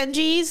 And get 10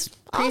 G's.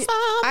 Awesome.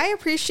 I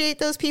appreciate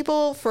those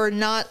people for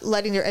not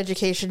letting their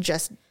education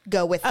just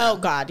go with them. Oh,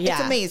 God, yeah.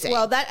 It's amazing.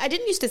 Well, I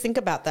didn't used to think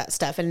about that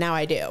stuff, and now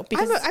I do.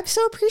 Because I'm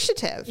so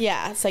appreciative.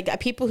 Yeah, it's like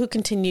people who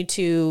continue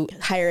to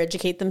higher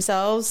educate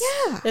themselves,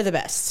 they're the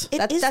best.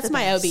 That's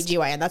my best.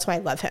 OBGYN. That's why I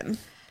love him.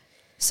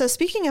 So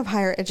speaking of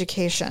higher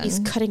education. He's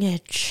cutting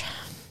edge.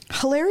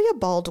 Hilaria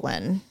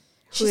Baldwin,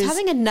 She's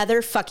having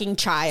another fucking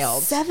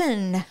child.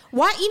 7.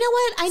 Why? You know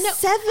what? I know.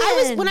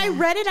 7. When I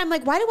read it, I'm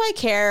like, why do I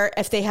care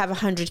if they have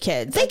 100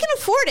 kids? They can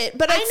afford it,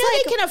 but I it's know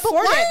like, they can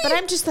afford why it, are but you-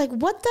 I'm just like,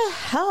 what the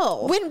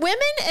hell? when women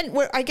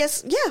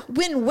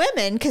when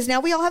women, because now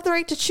we all have the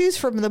right to choose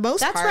for the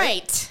most part. That's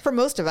right. For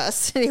most of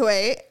us,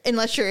 anyway,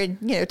 unless you're in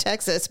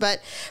Texas.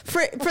 But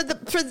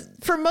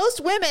for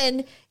most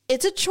women,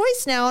 it's a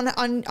choice now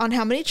on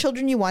how many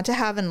children you want to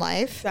have in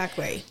life.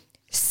 Exactly.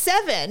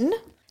 7 is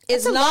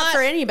It's a not lot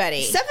for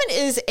anybody. 7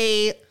 is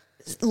a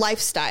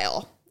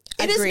lifestyle.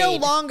 It is no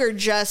Agreed. longer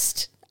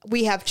just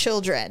we have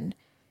children.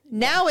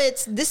 Now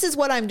this is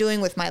what I'm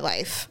doing with my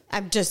life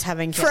I'm just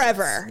having kids.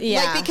 forever.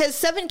 Yeah. Like, because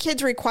 7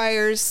 kids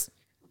requires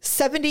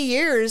 70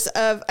 years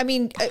of,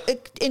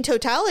 in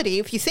totality,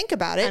 if you think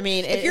about it. I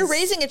mean, if you're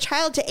raising a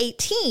child to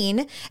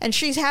 18 and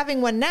she's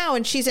having one now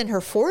and she's in her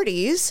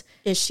 40s.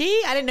 Is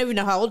she? I didn't even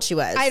know how old she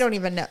was. I don't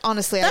even know.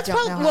 Honestly, That's I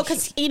don't probably, know.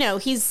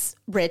 because, he's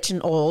rich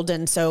and old.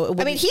 And so,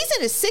 He's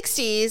in his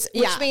 60s,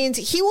 which Yeah. means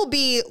he will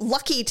be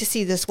lucky to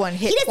see this one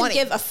hit he doesn't 20.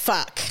 give a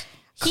fuck.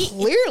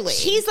 Clearly.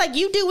 He's like,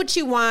 you do what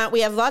you want.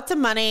 We have lots of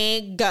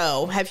money.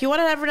 Go. If you want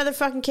to have another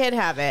fucking kid,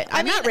 have it.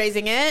 I'm not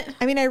raising it.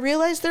 I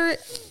realize they're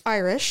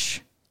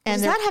Irish. Does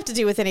And that have to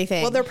do with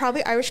anything? well, they're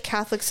probably Irish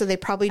Catholics, so they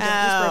probably don't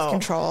use birth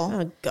control.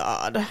 Oh,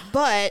 God.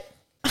 But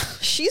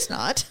she's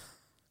not.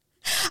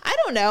 I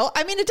don't know.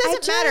 It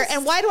doesn't matter.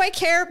 And why do I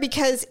care?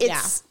 Because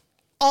it's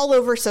all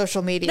over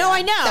social media. No,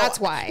 I know. That's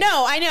why.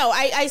 No, I know.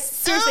 I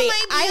seriously.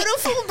 Oh, my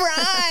beautiful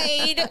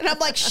bride. And I'm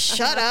like,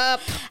 shut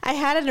up. I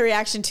had a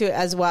reaction to it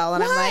as well.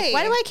 And I'm Why? like,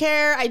 why do I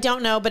care? I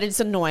don't know, but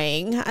it's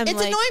annoying. It's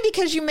annoying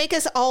because you make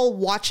us all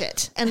watch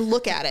it and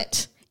look at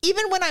it.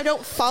 Even when I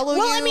don't follow you.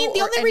 Well, the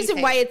or only reason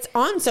anything. why it's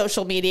on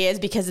social media is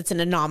because it's an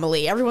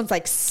anomaly. Everyone's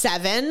like,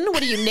 7?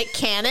 What are you, Nick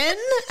Cannon?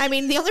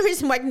 The only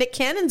reason why Nick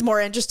Cannon's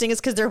more interesting is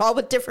because they're all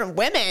with different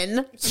women.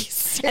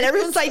 And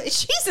everyone's like,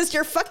 Jesus,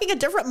 you're fucking a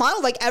different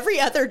model like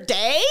every other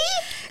day?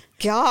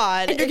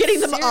 God. And you're getting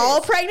them all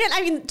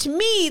pregnant? To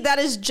me, that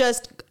is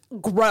just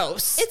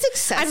gross. It's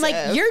excessive. I'm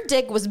like, your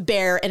dick was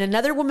bare in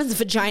another woman's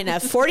vagina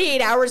 48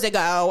 hours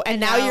ago,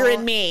 and now you're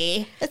in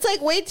me. It's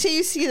like, wait till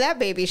you see that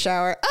baby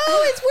shower.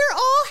 Oh, we're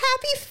all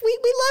happy.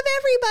 We love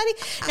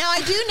everybody. Now,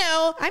 I do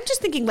know. I'm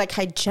just thinking, like,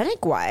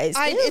 hygienic wise.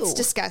 It's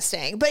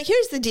disgusting. But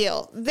here's the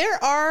deal.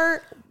 There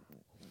are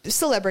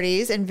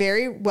celebrities and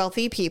very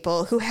wealthy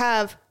people who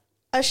have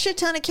a shit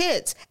ton of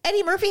kids.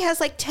 Eddie Murphy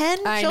has like 10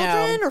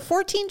 children or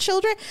 14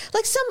 children,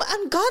 like some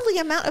ungodly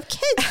amount of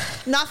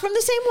kids, not from the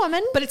same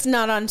woman. But it's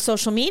not on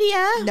social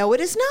media. No, it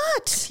is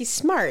not. He's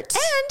smart.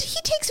 And he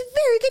takes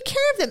very good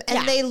care of them,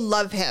 and they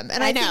love him.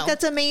 And I think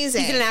that's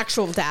amazing. He's an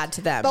actual dad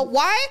to them. But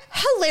why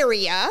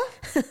Hilaria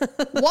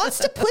wants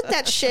to put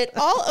that shit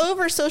all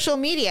over social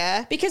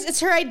media? Because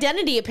it's her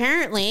identity,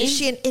 apparently. Is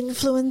she an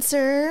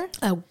influencer?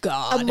 Oh,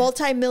 God. A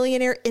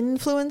multi-millionaire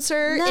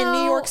influencer in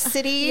New York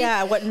City?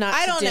 Yeah, what not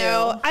I to don't do.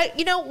 know.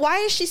 Why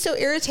is she so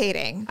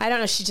irritating? I don't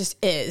know. She just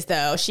is,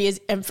 though. She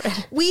is.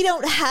 We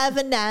don't have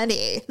a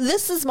nanny.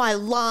 This is my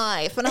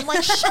life. And I'm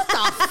like, shut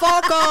the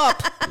fuck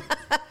up.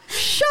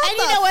 Shut And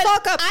the you know what?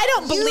 fuck up. I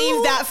don't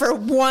believe that for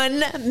 1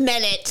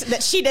 minute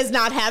that she does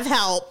not have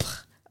help.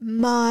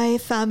 My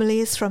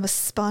family is from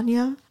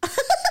España.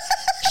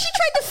 She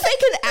tried to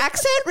fake an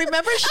accent.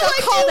 Remember, she got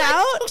called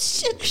out.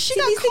 She got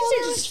these called things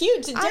are out. just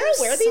huge. Did I'm Dara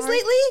wear these sorry.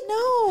 lately?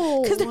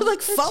 No, Because they're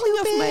like falling too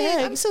off my big.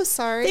 head. I'm so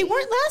sorry. They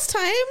weren't last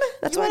time.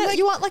 That's You why I'm want, like,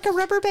 you want like a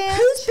rubber band?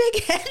 whose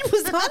big head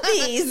was on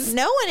these?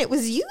 No one. It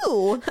was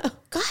you.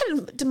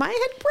 God, did my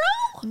head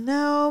grow?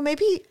 No,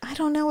 maybe I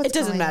don't know. What's It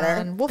doesn't going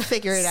matter. on. We'll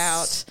figure it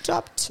out.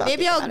 Stop talking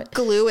Maybe about I'll it.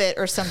 glue it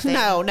or something.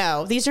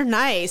 No. These are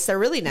nice. They're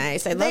really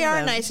nice. I love them. They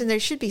are nice, and there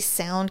should be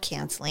sound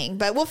canceling,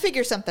 but we'll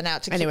figure something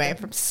out to keep them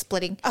from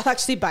splitting. I'll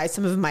actually buy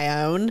some of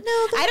my own. No,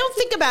 I don't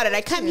think about it. I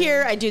come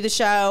here, I do the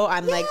show.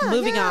 I'm like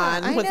moving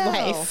on with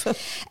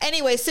life.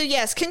 Anyway, so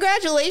yes,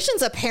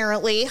 congratulations,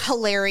 apparently,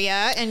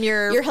 Hilaria, and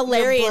You're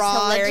hilarious,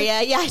 broad.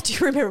 Hilaria. Yeah, I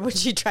do remember when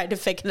she tried to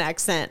fake an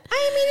accent.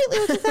 I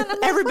immediately looked at that. And I'm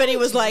like, Everybody what are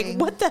was you like, doing?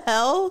 what the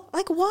hell?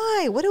 Like,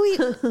 why? What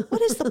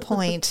is the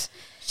point?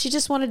 She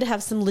just wanted to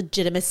have some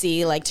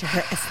legitimacy, like, to her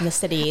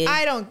ethnicity.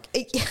 I don't.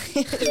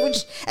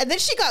 And then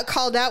she got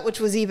called out, which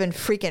was even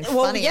freaking funnier.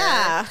 Well,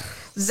 yeah.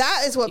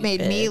 That is what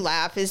made me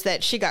laugh, is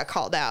that she got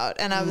called out.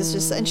 And I was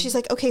just, and she's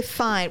like, okay,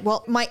 fine.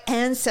 Well, my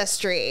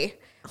ancestry.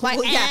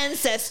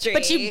 Ancestry.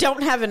 But you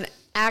don't have an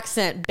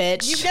accent,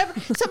 bitch. You've never,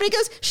 somebody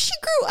goes, she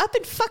grew up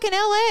in fucking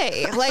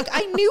LA. Like,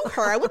 I knew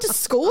her. I went to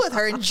school with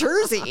her in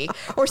Jersey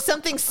or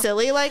something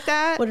silly like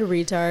that. What a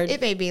retard.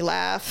 It made me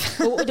laugh.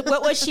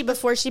 What was she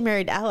before she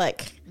married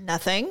Alec?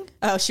 Nothing.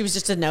 Oh, she was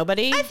just a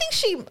nobody? I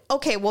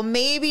think well,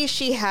 maybe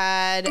she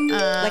had,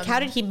 like, how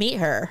did he meet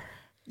her?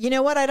 you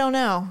know what? I don't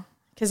know.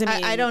 Because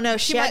I don't know.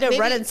 She had to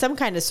run in some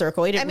kind of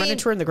circle. He didn't run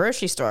into her in the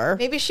grocery store.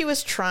 Maybe she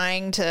was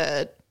trying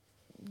to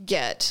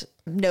get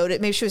noted.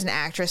 Maybe she was an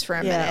actress for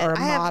a minute. Or a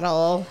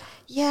model.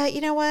 Yeah,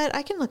 you know what?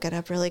 I can look it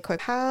up really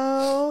quick.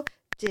 How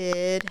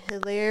did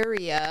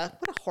Hilaria,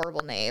 what a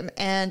horrible name,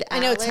 and I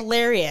know, it's Alec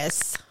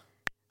hilarious.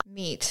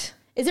 meet?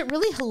 Is it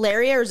really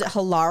Hilaria or is it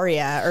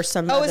Hilaria or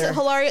some Oh, is it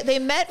Hilaria? They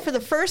met for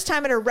the first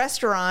time at a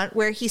restaurant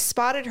where he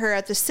spotted her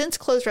at the since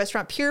closed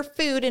restaurant, Pure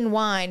Food and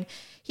Wine.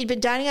 He'd been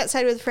dining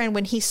outside with a friend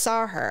when he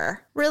saw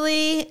her.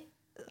 Really?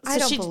 I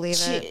don't believe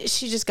it.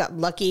 She just got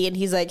lucky and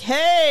he's like,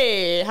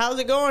 hey, how's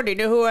it going? Do you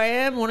know who I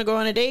am? Want to go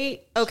on a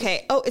date?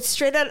 Okay. Oh, it's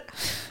straight out.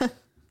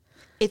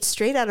 It's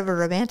straight out of a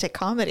romantic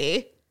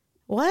comedy.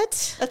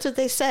 What? That's what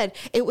they said.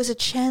 It was a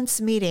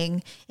chance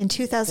meeting in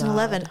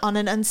 2011 on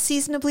an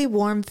unseasonably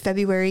warm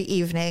February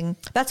evening.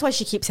 That's why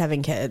she keeps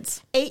having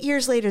kids. 8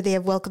 years later, they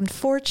have welcomed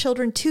 4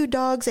 children, 2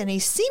 dogs, and a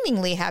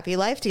seemingly happy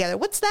life together.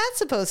 What's that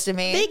supposed to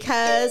mean?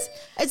 Because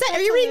are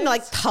you reading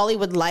like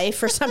Hollywood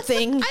Life or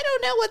something? I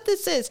don't know what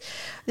this is.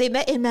 They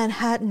met in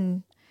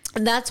Manhattan.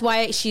 And that's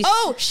why she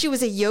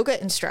was a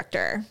yoga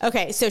instructor.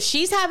 Okay, so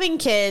she's having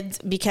kids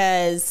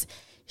because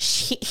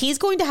he's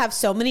going to have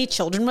so many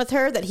children with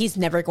her that he's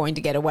never going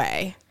to get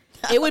away.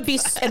 It would be,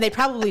 and they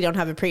probably don't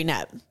have a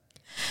prenup.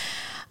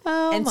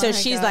 Oh, and so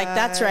she's like,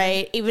 that's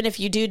right. Even if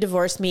you do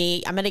divorce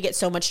me, I'm going to get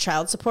so much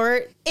child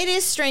support. It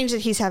is strange that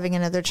he's having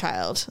another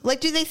child.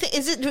 Like, do they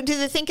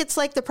think it's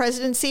like the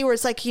presidency where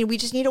it's like, we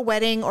just need a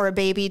wedding or a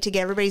baby to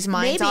get everybody's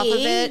minds off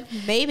of it?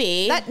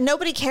 Maybe. That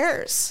nobody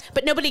cares.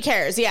 But nobody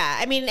cares. Yeah.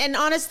 I mean, and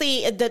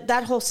honestly,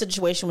 that whole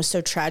situation was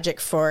so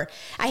tragic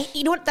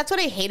you know what? That's what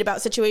I hate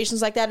about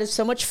situations like that is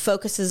so much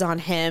focuses on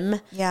him.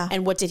 Yeah.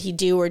 And what did he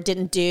do or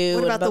didn't do?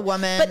 What about the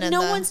woman? But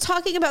no one's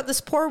talking about this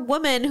poor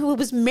woman who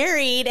was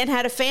married and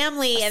had a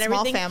family and small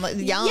everything.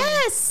 Family, young.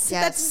 Yes,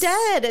 that's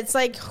dead. It's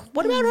like,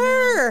 what about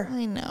her?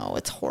 I know,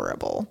 it's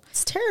horrible.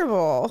 It's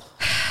terrible.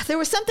 There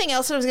was something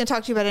else that I was going to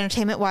talk to you about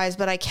entertainment-wise,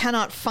 but I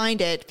cannot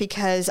find it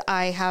because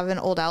I have an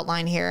old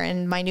outline here,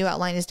 and my new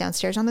outline is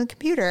downstairs on the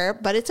computer,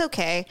 but it's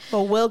okay.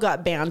 Well, Will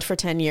got banned for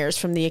 10 years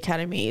from the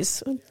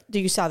academies.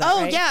 You saw that,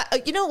 right? Oh, yeah.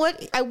 You know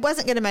what? I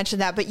wasn't going to mention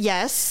that, but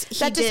yes,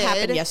 that just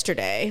happened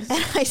yesterday.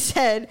 And I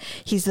said,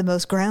 he's the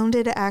most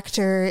grounded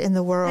actor in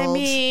the world. I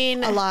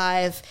mean,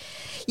 alive.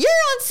 You're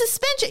on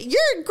suspension.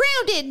 You're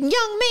grounded,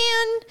 young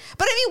man.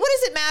 But I mean, what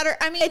does it matter?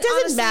 I mean, it doesn't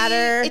honestly,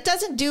 matter. It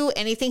doesn't do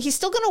anything. He's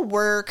still going to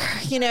work.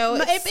 You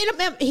know,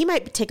 he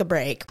might take a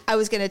break. I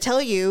was going to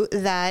tell you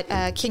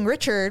that King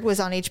Richard was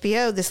on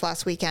HBO this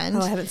last weekend.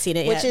 Oh, I haven't seen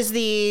it yet. Which is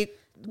the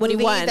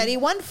movie that he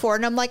won for.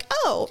 And I'm like,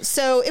 oh,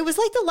 so it was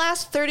like the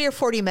last 30 or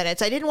 40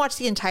 minutes. I didn't watch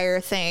the entire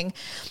thing,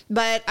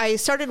 but I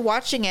started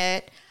watching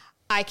it.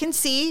 I can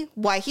see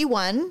why he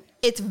won.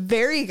 It's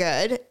very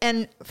good.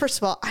 And first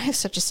of all, I have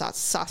such a soft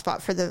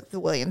spot for the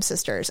Williams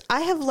sisters.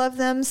 I have loved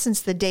them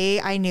since the day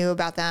I knew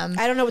about them.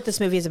 I don't know what this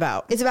movie is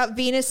about. It's about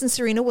Venus and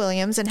Serena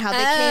Williams and how they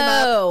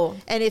came up.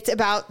 And it's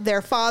about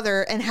their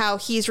father and how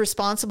he's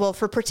responsible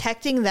for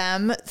protecting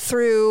them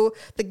through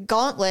the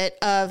gauntlet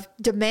of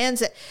demands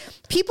that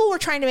people were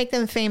trying to make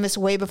them famous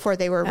way before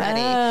they were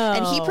ready.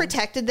 And he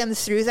protected them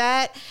through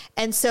that.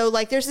 And so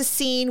like there's a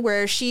scene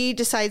where she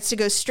decides to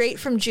go straight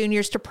from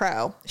juniors to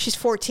pro. She's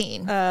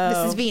 14. This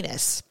is Venus.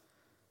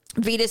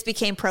 Venus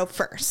became pro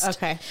first.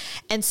 Okay.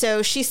 And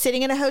so she's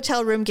sitting in a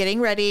hotel room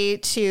getting ready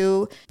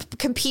to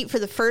compete for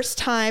the first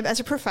time as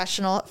a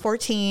professional at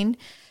 14.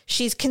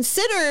 She's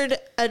considered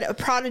a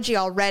prodigy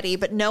already,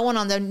 but no one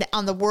on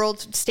the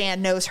world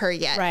stand knows her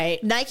yet.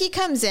 Right. Nike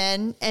comes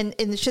in and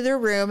into their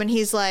room and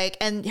he's like,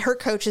 and her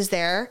coach is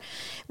there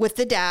with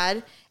the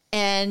dad.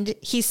 And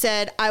he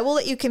said, I will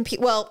let you compete.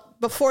 Well,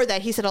 before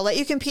that, he said, I'll let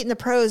you compete in the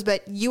pros,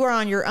 but you are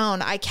on your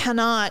own. I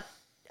cannot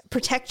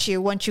protect you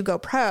once you go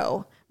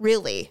pro,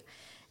 really,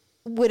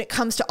 when it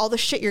comes to all the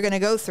shit you're going to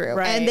go through.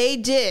 Right. And they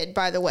did,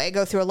 by the way,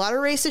 go through a lot of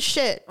racist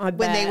shit when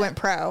they went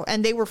pro.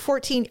 And they were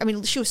 14. I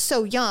mean, she was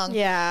so young.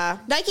 Yeah.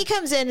 Nike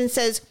comes in and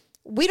says,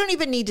 we don't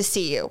even need to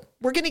see you.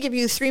 We're going to give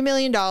you $3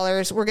 million.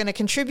 We're going to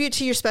contribute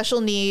to your special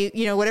need,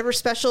 whatever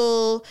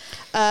special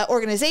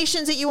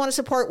organizations that you want to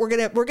support. We're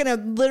going to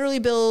literally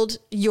build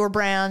your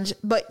brand,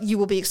 but you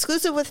will be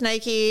exclusive with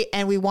Nike.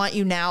 And we want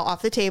you now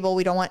off the table.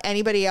 We don't want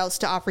anybody else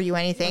to offer you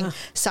anything.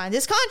 Sign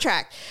this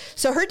contract.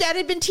 So her dad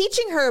had been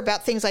teaching her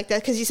about things like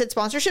that because he said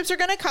sponsorships are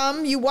going to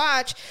come. You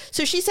watch.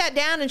 So she sat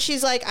down and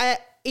she's like,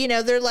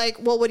 they're like,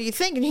 well, what do you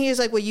think? And he was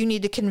like, well, you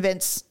need to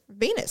convince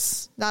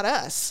Venus, not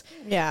us.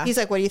 Yeah. He's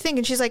like, what do you think?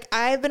 And she's like,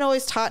 I've been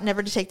always taught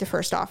never to take the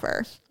first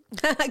offer.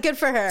 Good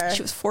for her.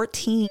 She was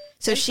 14.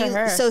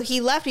 So he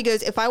left. He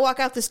goes, if I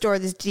walk out this door,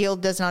 this deal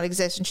does not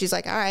exist. And she's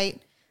like, all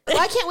right. Well,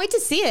 I can't wait to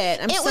see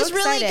it. It was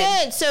really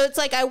good. So it's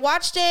like, I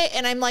watched it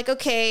and I'm like,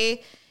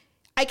 okay,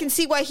 I can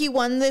see why he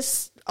won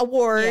this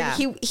award. Yeah.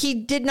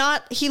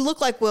 He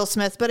looked like Will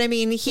Smith, but I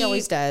mean, he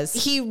always does.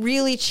 He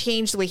really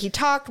changed the way he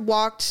talked,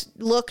 walked,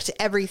 looked,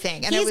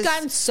 everything. And he's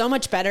gotten so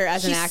much better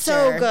as an actor. He's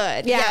so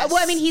good. Yeah. Yes.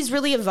 Well, I mean, he's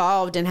really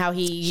evolved in how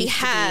he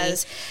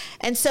has.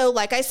 And so,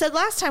 like I said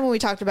last time when we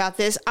talked about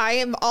this, I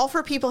am all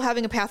for people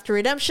having a path to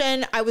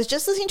redemption. I was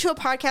just listening to a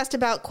podcast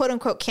about quote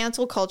unquote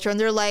cancel culture. And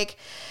they're like,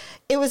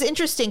 it was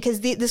interesting because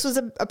this was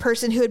a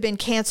person who had been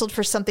canceled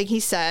for something he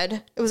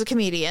said. It was a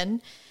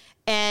comedian.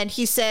 And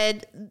he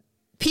said,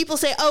 people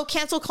say, oh,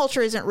 cancel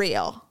culture isn't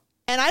real.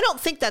 And I don't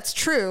think that's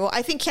true.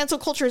 I think cancel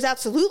culture is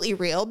absolutely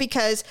real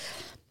because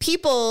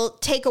people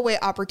take away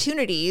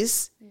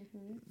opportunities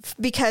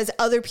because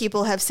other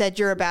people have said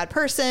you're a bad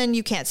person,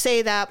 you can't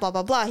say that, blah,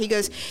 blah, blah. He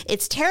goes,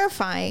 it's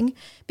terrifying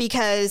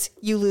because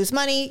you lose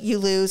money, you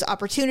lose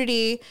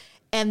opportunity,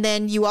 and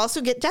then you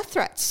also get death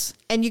threats,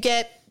 and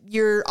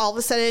you're all of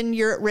a sudden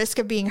you're at risk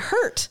of being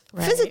hurt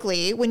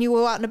physically when you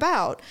go out and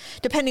about,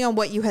 depending on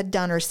what you had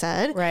done or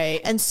said.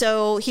 Right. And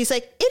so he's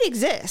like, it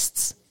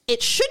exists.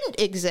 It shouldn't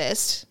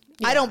exist.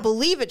 Yeah. I don't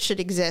believe it should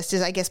exist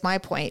is I guess my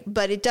point,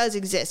 but it does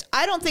exist.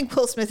 I don't think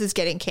Will Smith is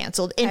getting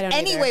canceled in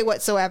any way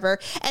whatsoever.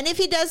 And if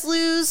he does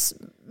lose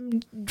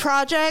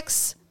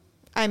projects,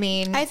 I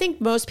mean, I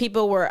think most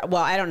people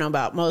I don't know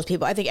about most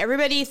people. I think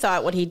everybody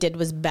thought what he did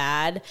was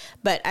bad,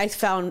 but I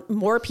found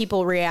more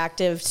people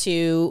reactive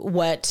to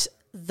what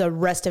the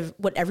rest of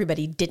what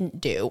everybody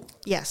didn't do.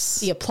 Yes.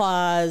 The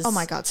applause. Oh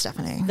my God,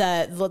 Stephanie.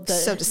 The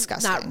so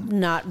disgusting.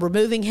 Not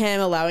removing him,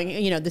 allowing,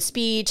 the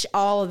speech,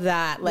 all of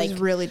that. Like, it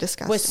was really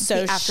disgusting. Was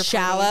so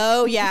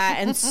shallow. Yeah.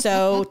 And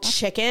so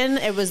chicken.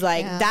 It was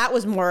like, that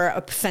was more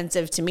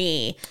offensive to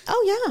me.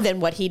 Oh yeah. Than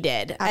what he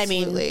did.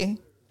 Absolutely. I mean,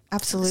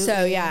 absolutely.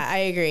 So yeah, I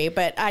agree.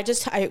 But I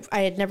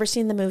had never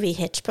seen the movie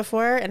Hitch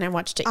before, and I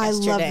watched it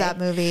yesterday. I love that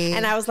movie.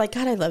 And I was like,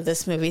 God, I love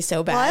this movie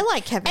so bad. Well, I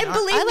like Kevin.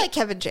 I like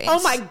Kevin James.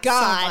 Oh my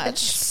God.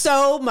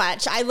 So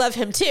much. I love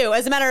him too.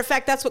 As a matter of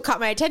fact, that's what caught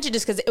my attention,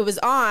 just because it was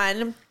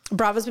on.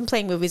 Bravo's been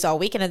playing movies all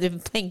weekend, and they've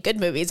been playing good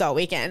movies all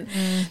weekend.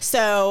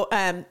 So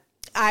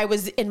I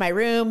was in my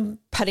room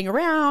putting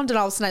around, and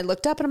all of a sudden I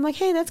looked up and I'm like,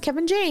 hey, that's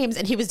Kevin James.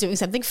 And he was doing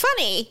something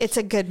funny. It's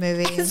a good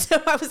movie. And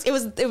so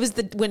it was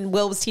when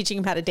Will was teaching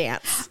him how to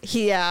dance.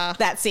 Yeah.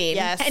 That scene.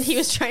 Yes. And he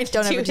was trying to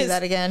Don't ever do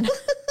that again.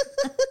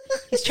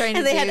 He's trying to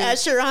and they had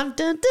Usher on.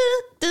 Dun,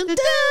 dun, dun, dun.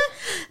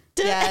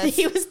 Yes. And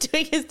he was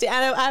doing his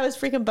dance. I was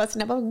freaking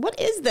busting up. I'm like, what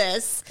is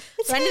this?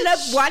 So I ended up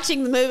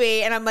watching the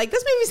movie, and I'm like,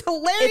 this movie's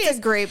hilarious. It's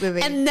a great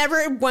movie. And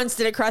never once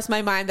did it cross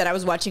my mind that I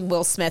was watching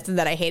Will Smith and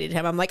that I hated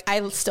him. I'm like,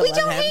 I still love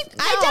him.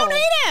 I don't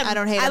hate him. I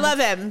don't hate him. I love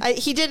him.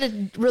 He did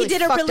a really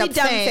dumb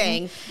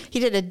thing. He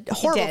did a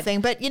horrible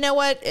thing. But you know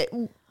what?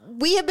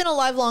 We have been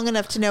alive long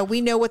enough to know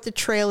we know what the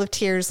Trail of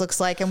Tears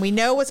looks like, and we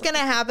know what's going to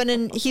happen,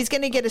 and he's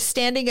going to get a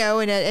standing O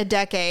in a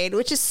decade,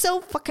 which is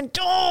so fucking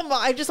dumb.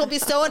 I just will be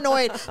so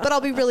annoyed, but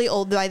I'll be really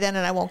old by then,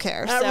 and I won't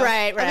care. So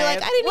right. I'll be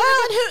like, I didn't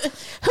even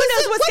who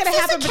knows what's going to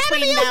happen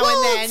between now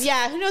and then?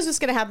 Yeah, who knows what's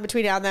going to happen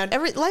between now and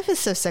then? Life is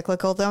so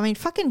cyclical, though. I mean,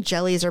 fucking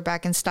jellies are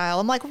back in style.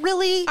 I'm like,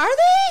 really? Are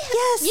they?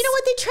 Yes. You know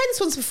what? They tried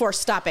this once before.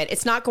 Stop it.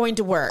 It's not going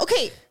to work.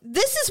 Okay,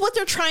 this is what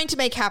they're trying to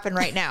make happen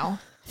right now.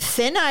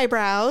 Thin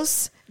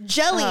eyebrows,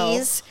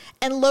 jellies,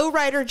 and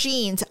lowrider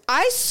jeans.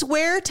 I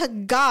swear to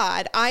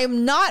God, I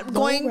am not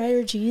going.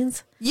 Lowrider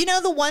jeans? You know,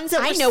 the ones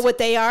that I know what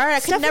they are. I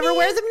could never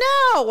wear them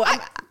now.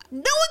 No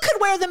one could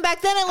wear them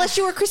back then unless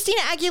you were Christina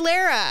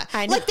Aguilera.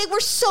 I know. Like, they were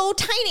so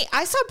tiny.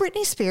 I saw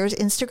Britney Spears'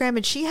 Instagram,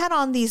 and she had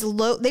on these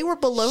they were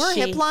below her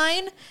hip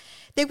line.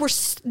 They were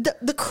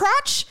the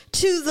crotch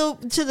to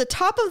the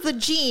top of the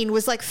jean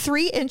was like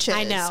 3 inches.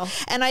 I know.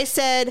 And I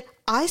said,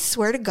 I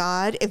swear to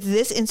God, if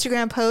this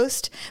Instagram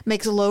post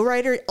makes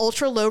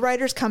ultra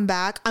lowriders come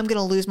back, I'm going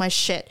to lose my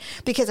shit,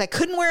 because I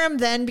couldn't wear them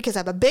then because I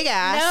have a big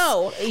ass.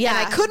 No. Yeah.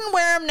 And I couldn't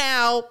wear them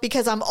now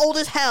because I'm old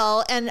as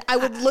hell, and I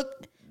would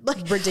look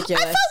like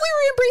ridiculous. I thought we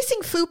were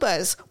embracing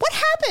fupas. What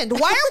happened?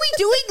 Why are we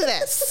doing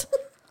this?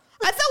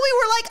 I thought we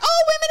were like,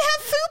 oh, women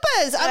have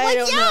fupas. I'm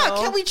like, yeah,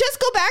 know. Can we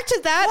just go back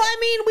to that? Well, I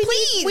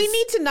mean, we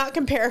need to not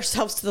compare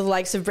ourselves to the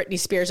likes of Britney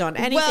Spears on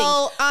anything.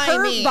 Well,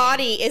 her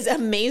body is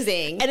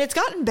amazing. And it's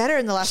gotten better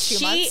in the last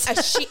few months.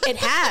 It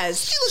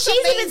has.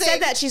 She's even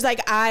said that. She's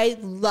like, I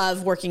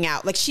love working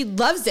out. Like, she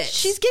loves it.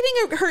 She's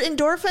getting her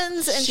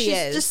endorphins, and she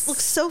just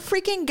looks so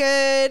freaking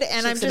good.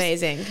 And I'm just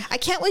amazing. I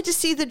can't wait to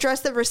see the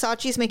dress that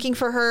Versace's making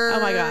for her. Oh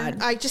my God.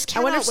 I just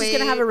cannot wait. I wonder if she's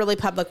going to have a really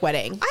public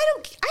wedding.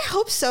 I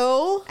hope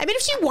so. I mean,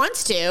 if she wants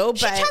to, but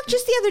she talked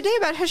just the other day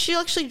about how she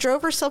actually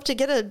drove herself to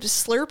get a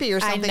Slurpee or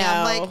something. I know.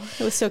 I'm like,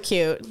 it was so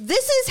cute.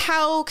 This is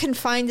how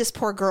confined this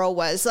poor girl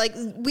was. Like,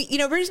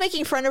 everybody's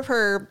making fun of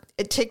her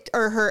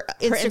her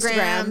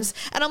Instagrams,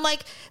 and I'm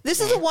like,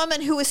 this is a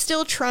woman who is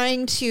still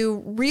trying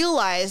to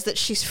realize that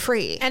she's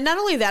free. And not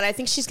only that, I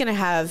think she's going to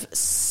have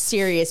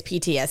serious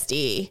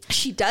PTSD.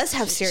 She does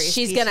have serious.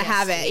 She's going to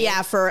have it,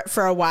 yeah,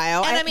 for a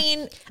while. And I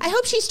mean, I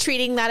hope she's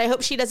treating that. I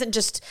hope she doesn't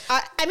just.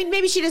 I mean,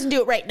 maybe she doesn't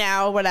do it right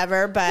now, or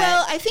whatever. But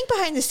I think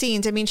behind the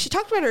scenes, I mean, she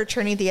talked about her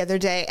attorney the other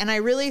day, and I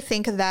really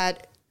think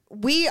that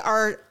we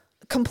are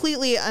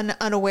completely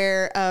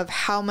unaware of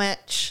how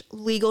much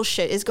legal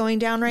shit is going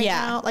down right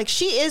now. Like,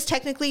 she is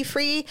technically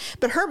free,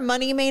 but her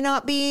money may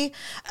not be.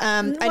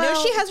 I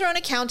know she has her own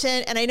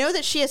accountant, and I know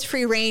that she has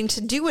free reign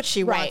to do what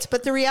she wants.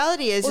 But the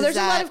reality is, there's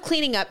a lot of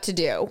cleaning up to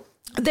do.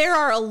 There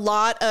are a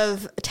lot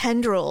of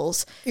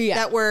tendrils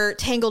that were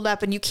tangled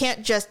up, and you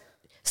can't just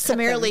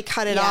summarily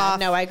cut it off.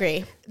 No, I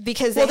agree.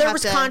 because Well, there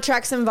was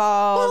contracts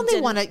involved. Well,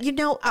 they want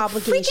to,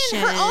 obligations. Freaking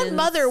her own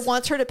mother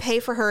wants her to pay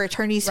for her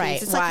attorney's Right.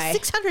 fees. It's Why?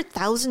 like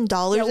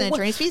 $600,000 in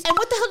attorney's fees. And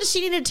what the hell does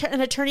she need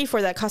an attorney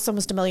for that costs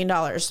almost $1 million?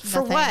 For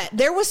Nothing. what?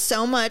 There was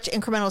so much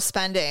incremental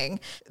spending.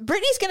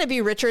 Brittany's going to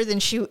be richer than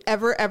she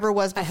ever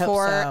was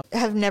before. I hope I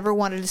have never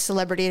wanted a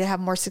celebrity to have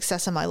more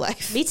success in my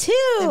life. Me too.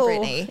 Than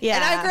Brittany. Yeah.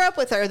 And I grew up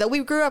with her, though. We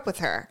grew up with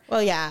her.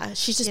 Well, yeah.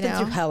 She's just been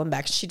through hell and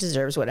back. She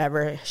deserves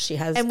whatever she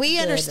has. And we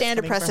good understand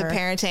that's coming oppressive for her.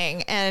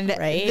 parenting. And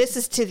Right? this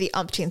is to the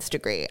umpteenth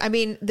degree. I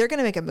mean, they're going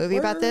to make a movie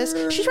about this.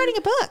 She's writing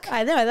a book.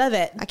 I know. I love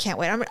it. I can't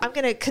wait. I'm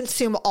going to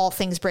consume all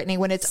things Brittany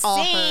when it's all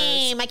hers.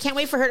 Same. I can't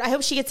wait for her. I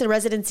hope she gets a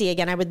residency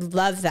again. I would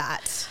love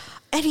that.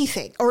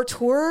 Anything. Or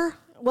tour.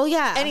 Well,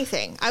 yeah.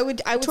 Anything. I would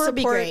Tour would support.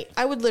 be great.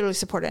 I would literally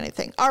support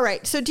anything. All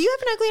right. So do you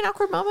have an ugly and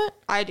awkward moment?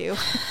 I do.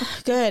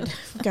 Good.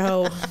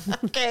 Go.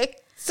 Okay.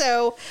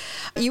 So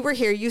you were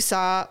here. You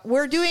saw.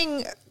 We're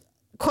doing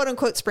quote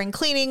unquote spring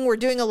cleaning. We're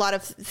doing a lot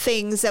of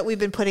things that we've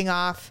been putting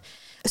off.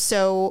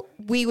 So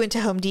we went to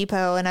Home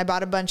Depot and I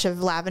bought a bunch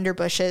of lavender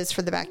bushes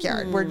for the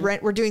backyard.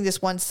 We're doing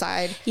this one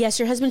side. Yes,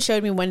 your husband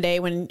showed me one day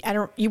when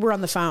you were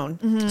on the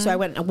phone. So I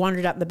went and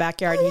wandered out in the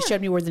backyard. And he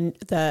showed me where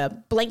the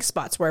blank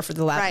spots were for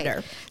the lavender.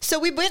 Right. So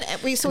we went.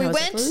 We And I was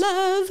went. like,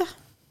 love.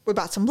 We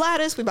bought some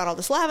lattice. We bought all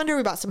this lavender.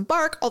 We bought some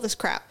bark. All this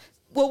crap.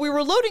 Well, we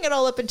were loading it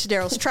all up into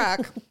Daryl's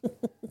truck.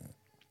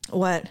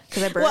 What?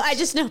 Because I burped? Well, I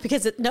just know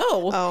because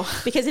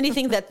because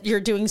anything that you're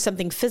doing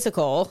something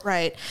physical,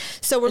 right.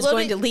 So we're is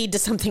going to lead to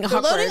something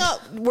awkward.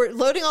 We're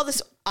loading all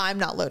this. I'm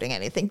not loading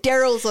anything.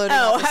 Daryl's loading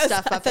all this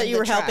stuff up. I thought in you the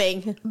were truck.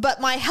 helping. But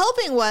my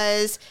helping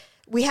was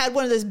we had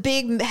one of those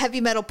big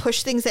heavy metal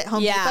push things that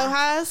Home Depot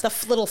has.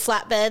 The little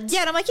flatbeds.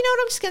 Yeah, and I'm like, you know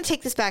what? I'm just going to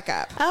take this back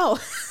up. Oh.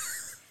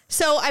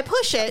 So I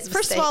push it. First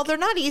mistake. of all, they're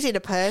not easy to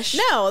push.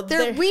 No,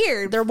 they're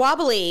weird. They're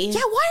wobbly. Yeah,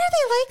 why are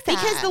they like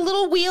that? Because the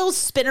little wheels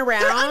spin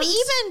around. They're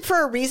uneven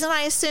for a reason,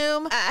 I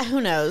assume.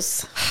 Who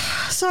knows?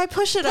 So I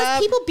push it Plus,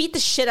 up. people beat the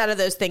shit out of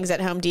those things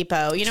at Home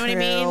Depot. You know what I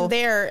True.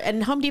 mean?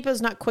 And Home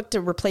Depot's not quick to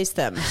replace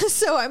them.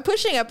 So I'm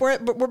pushing up. We're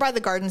by the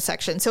garden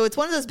section. So it's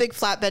one of those big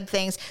flatbed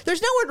things.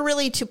 There's nowhere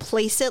really to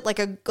place it like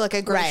a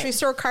grocery Right.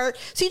 store cart.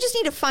 So you just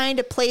need to find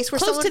a place where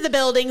Close to the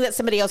building that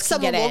somebody else can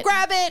someone get will it.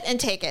 grab it and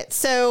take it.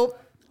 So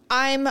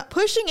I'm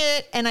pushing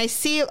it and I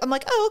see, I'm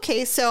like, oh,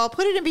 okay. So I'll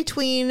put it in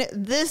between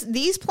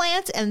these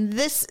plants and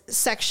this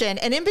section.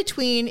 And in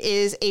between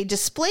is a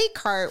display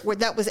cart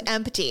that was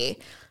empty.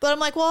 But I'm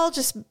like, well, I'll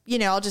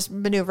just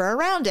maneuver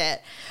around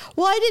it.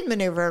 Well, I did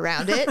maneuver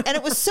around it. And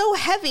it was so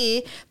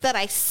heavy that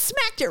I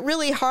smacked it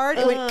really hard.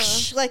 It went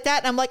psh, like that.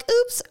 And I'm like,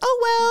 oops, oh,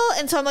 well.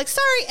 And so I'm like,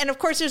 sorry. And of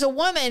course, there's a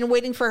woman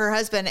waiting for her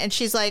husband. And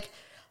she's like,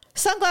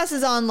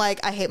 sunglasses on,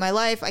 like, I hate my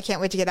life. I can't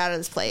wait to get out of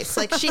this place.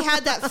 Like, she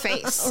had that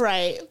face.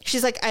 Right.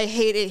 She's like, I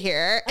hate it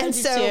here. I And do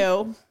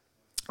so too.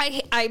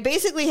 I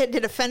basically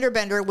did a fender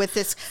bender with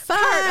this cart.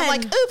 I'm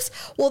like, oops.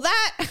 Well,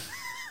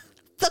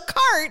 the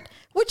cart,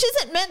 which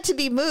isn't meant to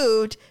be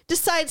moved,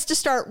 decides to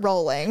start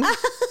rolling.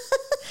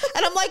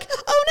 And I'm like,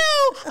 oh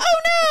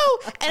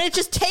no. And it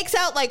just takes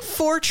out like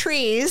 4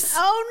 trees.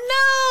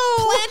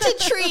 Oh no.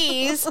 Planted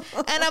trees.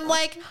 And I'm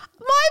like,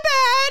 my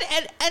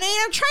bad. And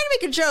I'm trying to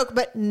make a joke,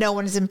 but no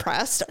one is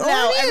impressed. or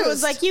No, amused.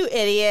 everyone's like, you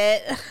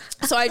idiot.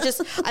 So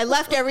I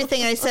left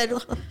everything and I said,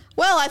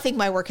 well, I think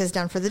my work is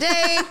done for the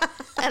day.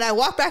 And I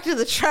walked back to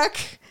the truck.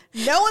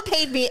 No one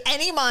paid me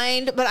any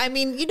mind, but I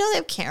mean, they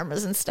have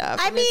cameras and stuff.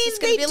 I and mean, it's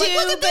just gonna they be like, do,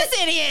 look at but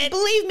this idiot.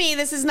 believe me,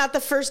 this is not the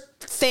first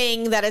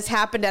thing that has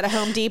happened at a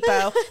Home Depot.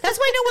 That's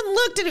why no one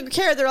looked and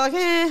cared. They're like,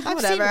 I've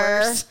whatever. seen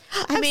worse.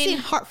 I mean,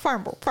 far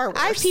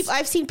worse.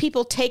 I've seen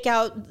people take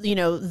out,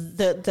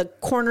 the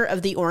corner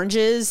of the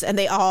oranges and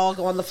they all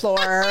go on the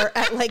floor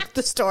at like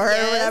the store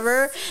Yes. or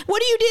whatever.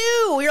 What do you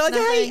do? You're like,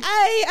 Nothing.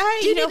 I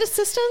Do you need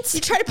assistance?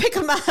 You try to pick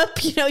them up.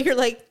 You're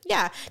like,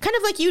 yeah, kind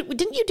of like you.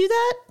 Didn't you do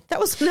that? That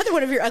was another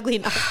one of your ugly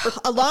and awkward.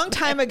 A long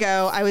time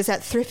ago, I was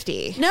at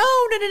Thrifty. No.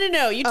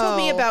 You told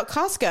me about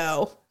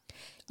Costco.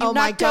 You Oh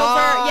my knocked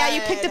God. over. Yeah,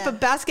 you picked up a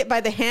basket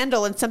by the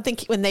handle and something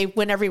when they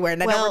went everywhere,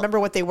 and I don't remember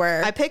what they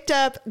were. I picked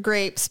up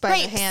grapes by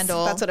the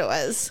handle. That's what it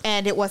was.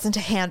 And it wasn't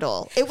a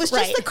handle. It was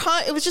just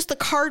it was just the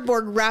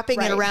cardboard wrapping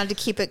it Right. around to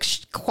keep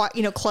it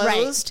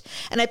closed.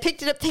 And I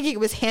picked it up thinking it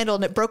was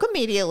handled, and it broke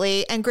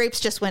immediately. And grapes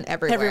just went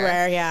everywhere.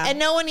 Everywhere, yeah. And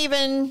no one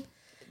even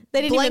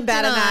They didn't even blinked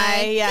bat an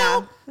eye.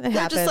 Yeah, No,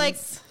 they're just like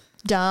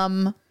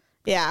dumb.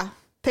 yeah.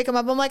 Pick them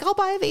up. I'm like, I'll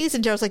buy these.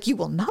 And Joe's like, you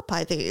will not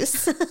buy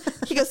these.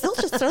 He goes, they'll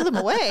just throw them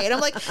away. And I'm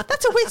like,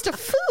 that's a waste of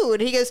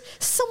food. He goes,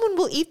 someone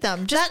will eat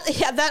them.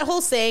 That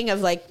whole saying of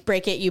like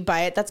break it, you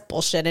buy it. That's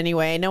bullshit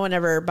anyway. No one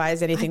ever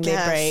buys anything they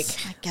break.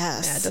 I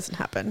guess. Yeah, it doesn't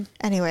happen.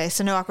 Anyway,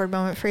 so no awkward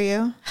moment for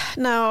you?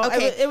 No,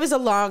 Okay. it was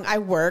I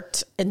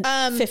worked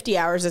 50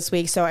 hours this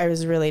week, so I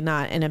was really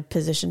not in a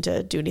position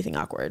to do anything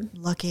awkward.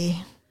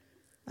 Lucky.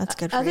 That's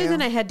good for Other you.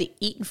 than I had to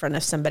eat in front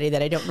of somebody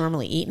that I don't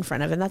normally eat in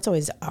front of, and that's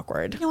always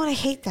awkward. You know what? I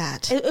hate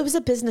that. It was a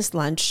business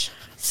lunch.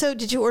 So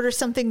did you order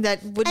something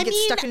that wouldn't get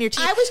stuck in your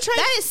teeth? I was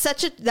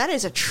trying. That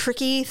is a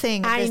tricky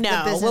thing. I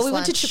know. Well, we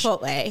went to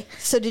Chipotle.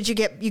 So did you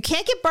get? You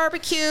can't get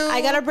barbecue.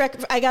 I got a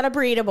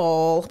burrito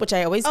bowl, which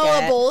I always get.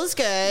 Oh, a bowl is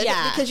good.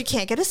 Yeah, because you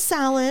can't get a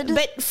salad.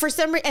 But for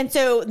some reason, and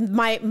so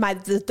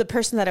the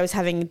person that I was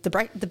having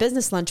the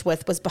business lunch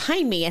with was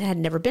behind me and had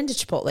never been to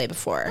Chipotle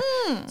before.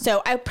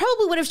 So I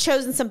probably would have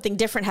chosen something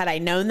different had I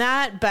known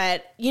that.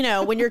 But you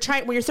know, when you're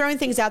throwing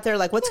things out there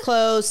like what's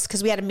close,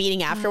 because we had a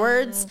meeting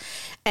afterwards,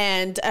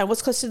 and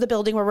what's close to the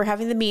building where we're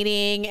having the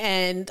meeting,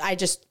 and I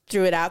just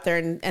threw it out there,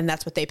 and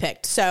that's what they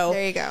picked. So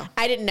there you go.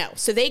 I didn't know.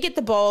 So they get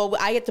the bowl,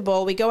 I get the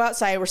bowl. We go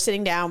outside, we're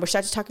sitting down, we're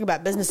starting to talking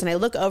about business, and I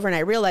look over and I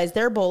realize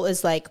their bowl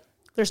is like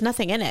there's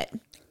nothing in it.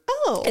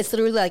 Oh, It's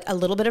literally like a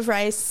little bit of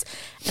rice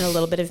and a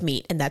little bit of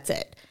meat, and that's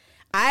it.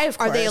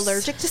 Are they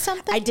allergic to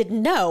something? I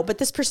didn't know, but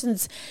this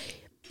person's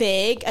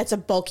big. It's a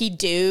bulky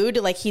dude.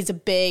 Like he's a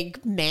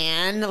big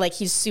man. Like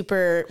he's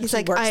super. He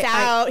like, works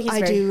out.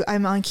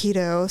 I'm on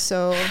keto,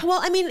 so. Well,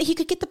 I mean, he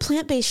could get the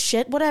plant-based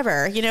shit,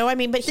 whatever. You know, I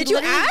mean, but Did you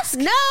ask?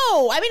 No,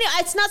 I mean,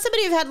 it's not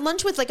somebody I've had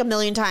lunch with like a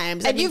million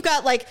times. And you've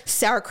got like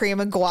sour cream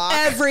and guac.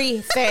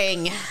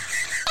 everything.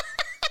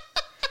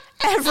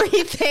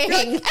 Everything.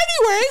 Anyway,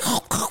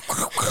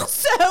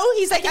 so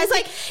he's like, I'm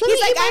going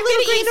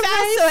to eat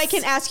fast so I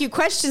can ask you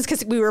questions,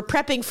 because we were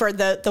prepping for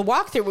the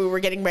walkthrough. We were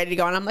getting ready to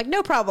go, and I'm like,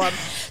 no problem.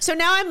 So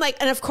now I'm like,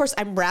 and of course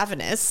I'm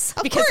ravenous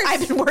because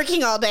I've been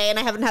working all day and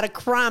I haven't had a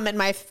crumb in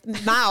my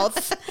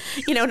mouth,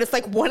 you know, and it's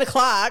like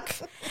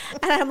 1:00,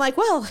 and I'm like,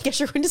 well, I guess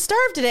you're going to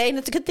starve today, and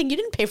it's a good thing you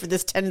didn't pay for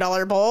this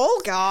 $10 bowl.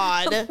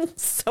 God.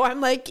 So I'm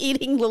like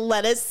eating the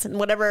lettuce and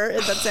whatever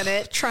that's in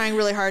it. Trying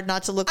really hard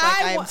not to look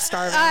like I'm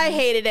starving. I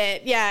hated it.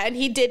 Yeah, and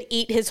he did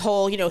eat his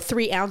whole,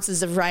 3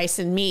 ounces of rice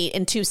and meat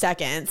in 2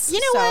 seconds. You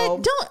know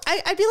what?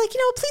 I'd be like,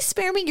 please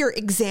spare me your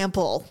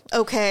example,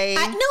 okay?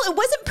 No, it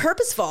wasn't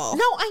purposeful.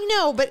 No, I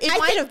know, but it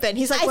might have been.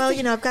 He's like,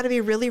 I've got to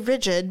be really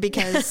rigid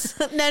because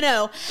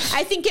No.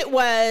 I think it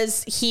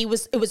was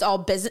all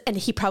business, and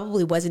he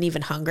probably wasn't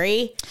even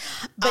hungry,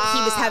 but he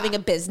was having a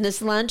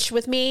business lunch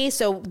with me,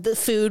 so the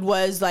food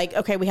was like,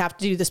 okay, we have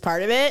to do this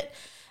part of it.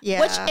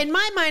 Yeah. Which in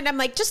my mind, I'm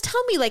like, just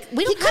tell me, like,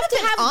 we don't have to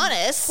have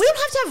honest. We don't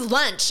have to have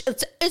lunch.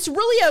 It's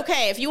really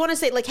okay if you want to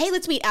say like, hey,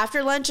 let's meet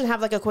after lunch and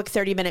have like a quick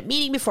 30-minute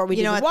meeting before we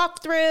do the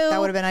walkthrough. That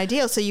would have been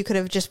ideal. So you could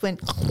have just went.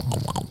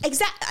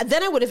 Exactly.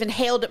 Then I would have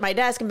inhaled at my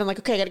desk and been like,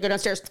 okay, I got to go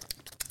downstairs.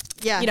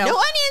 Yeah. No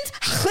onions.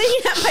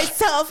 Cleaning up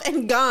myself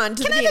and gone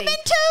to the meeting. Can I have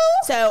a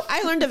Mento? So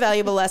I learned a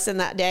valuable lesson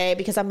that day,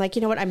 because I'm like,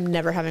 you know what? I'm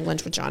never having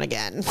lunch with John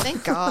again.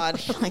 Thank God.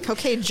 Like,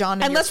 okay,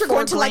 John. Unless we're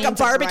going to like a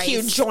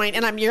barbecue joint,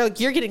 and you're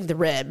getting the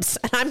ribs,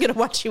 and I'm going to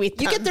watch you eat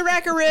them. You get the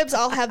rack of ribs.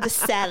 I'll have the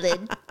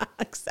salad.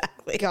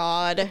 Exactly.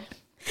 God.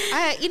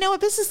 You know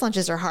what? Business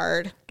lunches are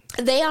hard.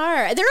 They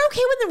are. They're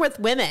okay when they're with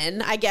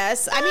women, I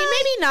guess. I mean,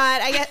 maybe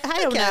not.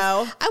 I don't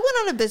know. I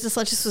went on a business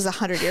lunch. This was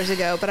 100 years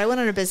ago, but I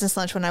went on a business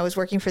lunch when I was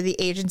working for the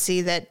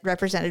agency that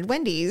represented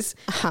Wendy's,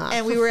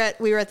 and we were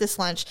at this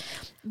lunch.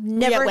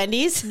 Never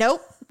Wendy's.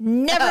 Nope.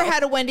 Never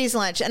had a Wendy's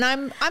lunch, and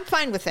I'm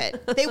fine with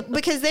it.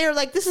 Because they're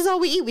like, this is all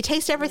we eat. We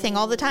taste everything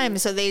all the time,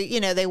 so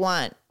they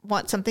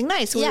want something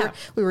nice.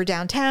 We were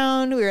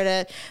downtown. We were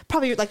at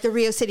probably like the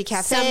Rio City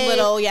Cafe.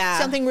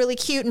 Something really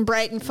cute and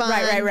bright and fun.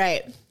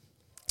 Right.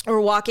 We're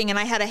walking, and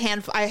I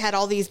had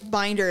all these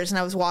binders, and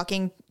I was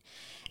walking,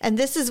 and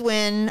this is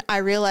when I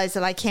realized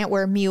that I can't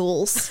wear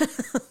mules.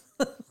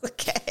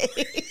 Okay.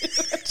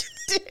 What'd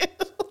you do?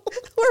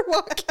 We're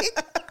walking.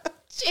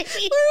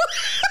 Jamie.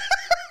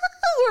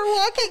 We're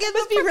walking, and it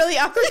must be really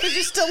awkward because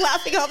you're still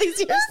laughing all these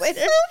years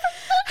later.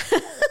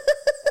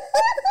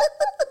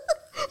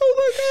 Oh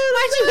my God.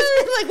 Mind you, it's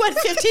been like,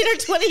 15 or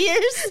 20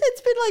 years?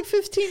 It's been like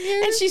 15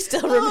 years. And she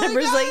still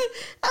remembers, like...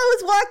 I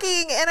was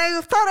walking, and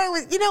I thought I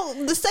was...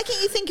 the second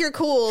you think you're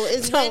cool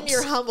is when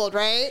you're humbled,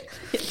 right?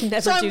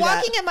 Never so I'm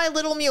walking at my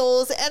little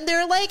mules, and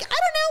they're like, I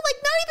don't know,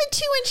 like not even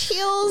 2-inch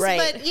heels,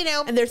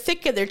 but, And they're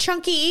thick and they're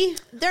chunky.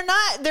 They're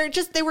not...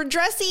 They were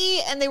dressy,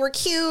 and they were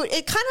cute.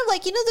 It kind of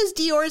like, those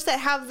Dior's that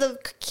have the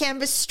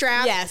canvas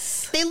strap?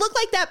 Yes. They look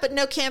like that, but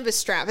no canvas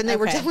strap, and they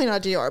were definitely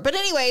not Dior. But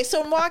anyway,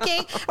 so I'm walking,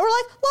 and we're like,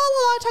 la,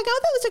 la, la, talking,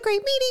 that was a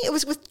great meeting. It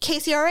was with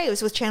KCRA. It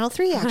was with Channel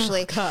 3,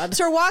 actually. Oh, God.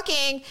 So we're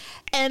walking,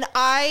 and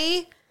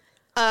I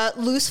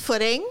lose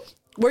footing.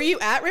 Were you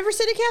at River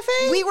City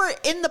Cafe? We were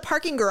in the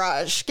parking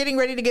garage getting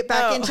ready to get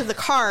back into the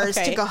cars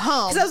to go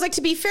home. Because I was like,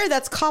 to be fair,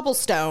 that's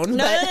cobblestone.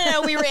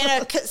 No. We were in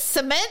a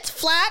cement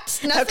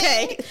flat, nothing.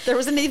 Okay. There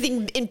wasn't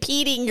anything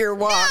impeding your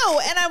walk. No.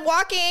 And I'm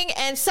walking,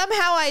 and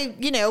somehow I,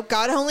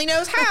 God only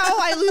knows how,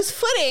 I lose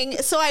footing.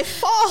 So I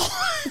fall.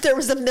 There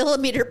was a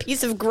millimeter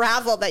piece of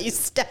gravel that you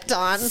stepped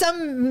on.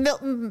 Some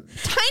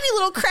tiny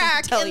little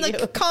crack in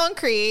the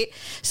concrete.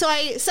 So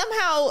I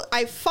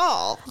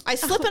fall. I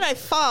slip and I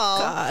fall.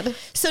 God.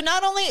 So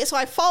so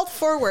I fall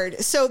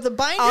forward. So the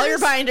binders. All your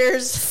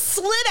binders.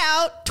 Slid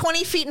out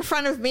 20 feet in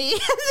front of me.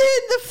 And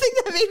then the thing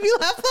that made me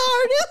laugh the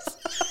hardest.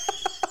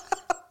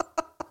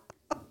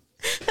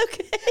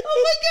 Okay. Oh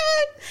my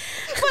God.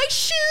 My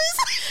shoes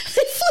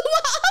they flew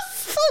off.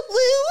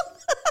 Flew.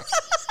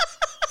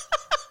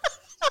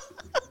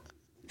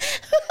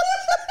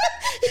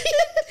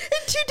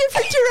 In two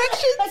different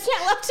directions. I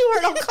can't laugh too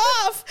hard. I'll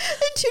cough.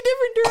 In two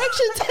different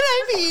directions. And I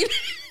mean,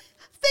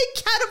 they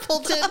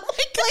catapulted. Oh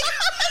my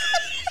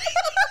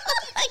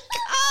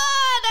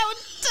God, I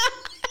would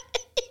die.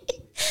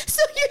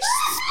 So you're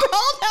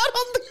sprawled out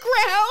on the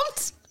ground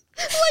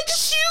Like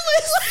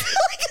shoeless.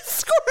 Like a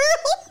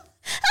squirrel.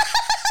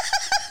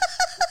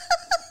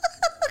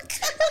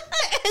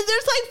 And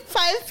there's like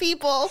 5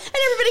 people.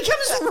 and everybody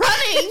comes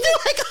running.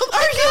 They're like, oh my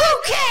Are you God.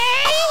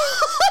 okay? All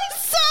I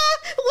saw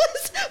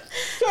was,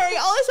 sorry,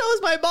 all I saw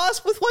was my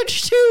boss with one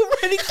shoe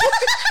running through.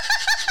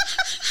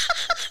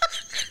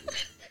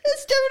 And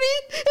Stephanie,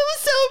 it was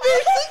so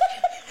embarrassing.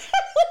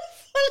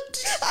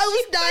 I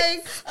was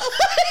dying. I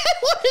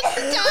wanted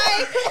to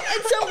die.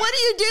 And so what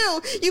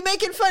do? You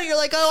make it fun. You're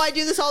like, oh, I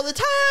do this all the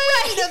time.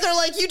 Right. You know, they're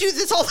like, you do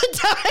this all the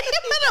time.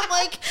 And I'm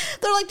like,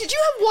 they're like, did you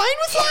have wine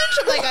with lunch?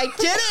 I'm like,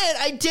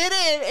 I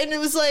didn't. And it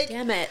was like,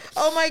 Damn it.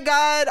 oh my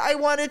God, I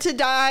wanted to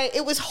die.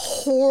 It was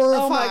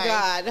horrifying. Oh my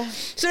God.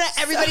 So now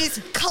everybody's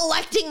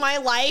collecting my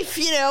life,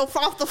 you know,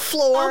 off the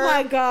floor. Oh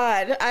my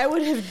God. I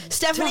would have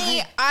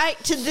Stephanie,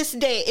 to this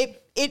day, it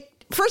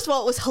first of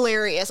all, it was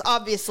hilarious,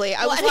 obviously.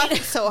 I was laughing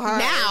so hard.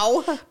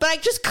 Now. But I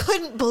just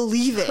couldn't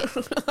believe it.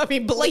 I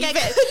mean, believe Like, I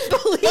it.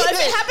 couldn't believe Well, if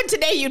it. it happened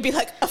today, you'd be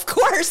like, of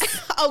course.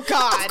 Oh,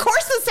 God. Of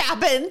course this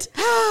happened.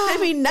 I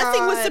mean,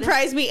 nothing would God.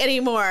 surprise me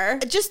anymore.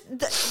 Just,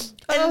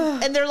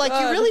 and they're like,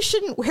 you really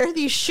shouldn't wear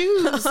these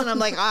shoes. And I'm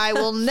like, I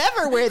will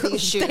never wear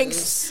these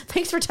shoes.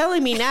 Thanks for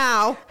telling me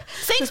now.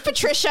 Thanks,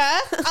 Patricia.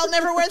 I'll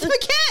never wear them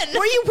again.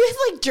 Were you with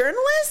like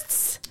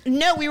journalists?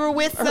 No, we were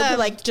with Or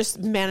like just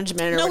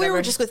management or no, whatever? we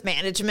were just with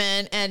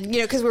management, and you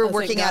know, because we were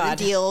working out a God.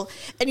 deal.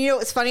 And you know,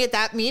 it's funny at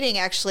that meeting,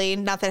 actually,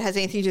 not that it has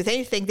anything to do with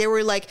anything. They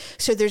were like,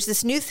 so there's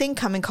this new thing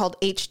coming called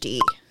HD.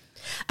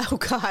 Oh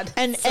God.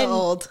 And so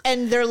old.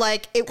 and they're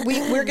like,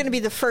 we're going to be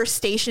the first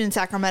station in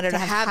Sacramento to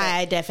have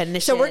high it.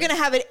 definition. So we're going to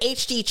have an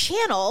HD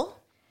channel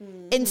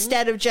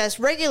instead of just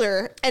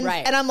regular. And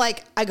Right. and I'm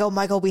like, I go,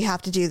 Michael, we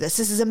have to do this.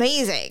 This is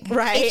amazing.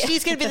 Right.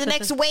 HD's going to be the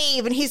next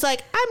wave. And he's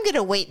like, I'm going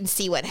to wait and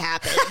see what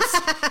happens.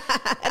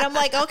 And I'm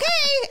like, okay.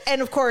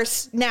 And of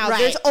course, now Right.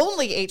 there's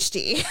only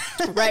HD.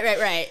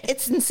 Right.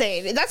 It's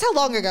insane. That's how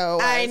long ago it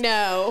was. I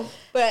know.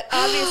 But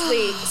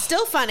obviously,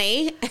 still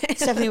funny.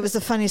 Stephanie, it was the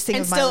funniest thing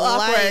and of my still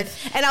awkward.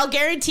 life. And I'll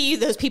guarantee you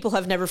those people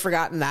have never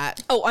forgotten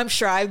that. Oh, I'm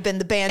sure I've been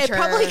the banter. It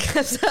probably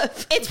comes up.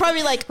 It's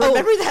probably like,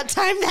 Remember that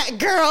time that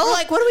girl?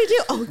 Like, what do we do?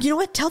 Oh, you know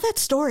what? Tell that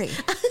story.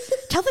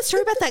 Tell that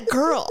story about that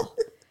girl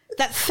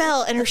that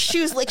fell and her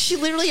shoes, like she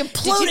literally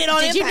imploded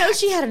on Did you know impact.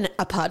 she had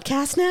a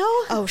podcast now?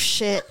 Oh,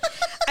 shit.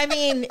 I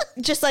mean,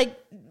 just like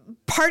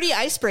party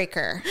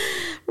icebreaker.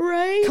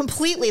 Right.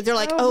 Completely. They're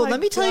like, Oh oh, my let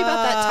me tell you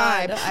about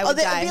that God. time. I would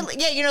die.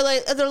 Yeah, you know,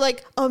 like, they're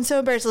like, oh, I'm so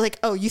embarrassed. They're like,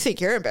 oh, you think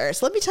you're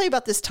embarrassed? Let me tell you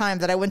about this time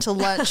that I went to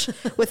lunch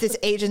with this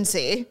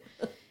agency.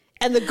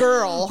 And the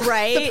girl,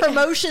 Right. The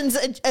promotions,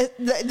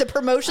 the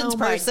promotions Oh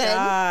my person.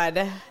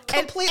 God.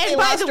 Completely And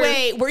by lost the her.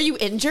 way, were you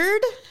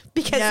injured?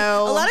 Because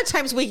No. a lot of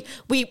times we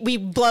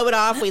blow it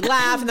off, we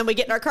laugh, and then we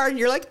get in our car and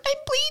you're like, I'm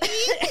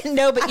bleeding.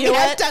 No, but you know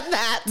I've what? done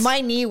that.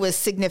 My knee was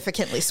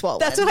significantly swollen.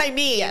 That's what I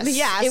mean. Yes.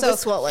 Yeah. It was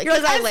swollen. You're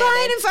like, 'Cause I I'm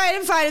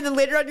landed. fine. And then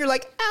later on, you're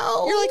like,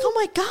 ow. You're like, oh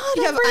my God.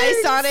 You it have ice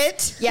hurts. on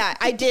it. Yeah,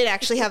 I did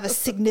actually have a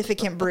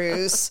significant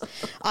bruise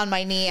on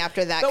my knee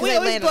after that. But 'cause we I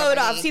always landed blow on it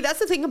my off. knee. See, that's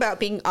the thing about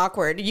being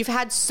awkward. You've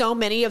had so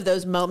many of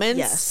those moments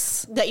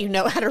Yes. that you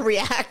know how to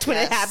react when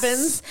it Yes.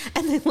 happens.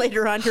 And then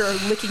later on, you're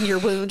licking your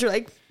wounds. You're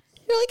like,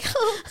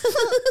 oh,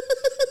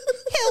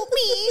 help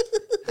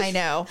me. I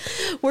know.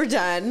 we're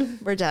done.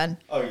 We're done.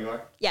 Oh, you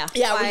are? Yeah.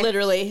 Yeah, Bye. we're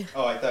literally.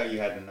 Oh, I thought you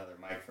had another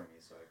mic for me,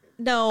 so I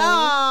could. No.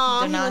 Oh,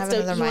 do he not wants have to,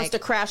 another he wants mic. to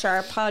crash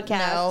our podcast.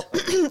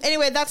 No.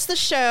 Anyway, that's the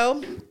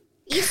show.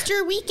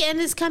 Easter weekend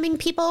is coming,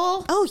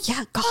 people. Oh,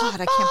 yeah.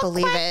 God, I can't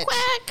believe it.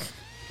 Quack.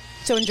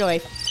 So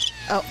enjoy.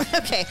 Oh,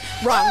 okay.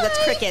 Wrong.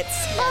 That's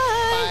crickets.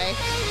 Bye.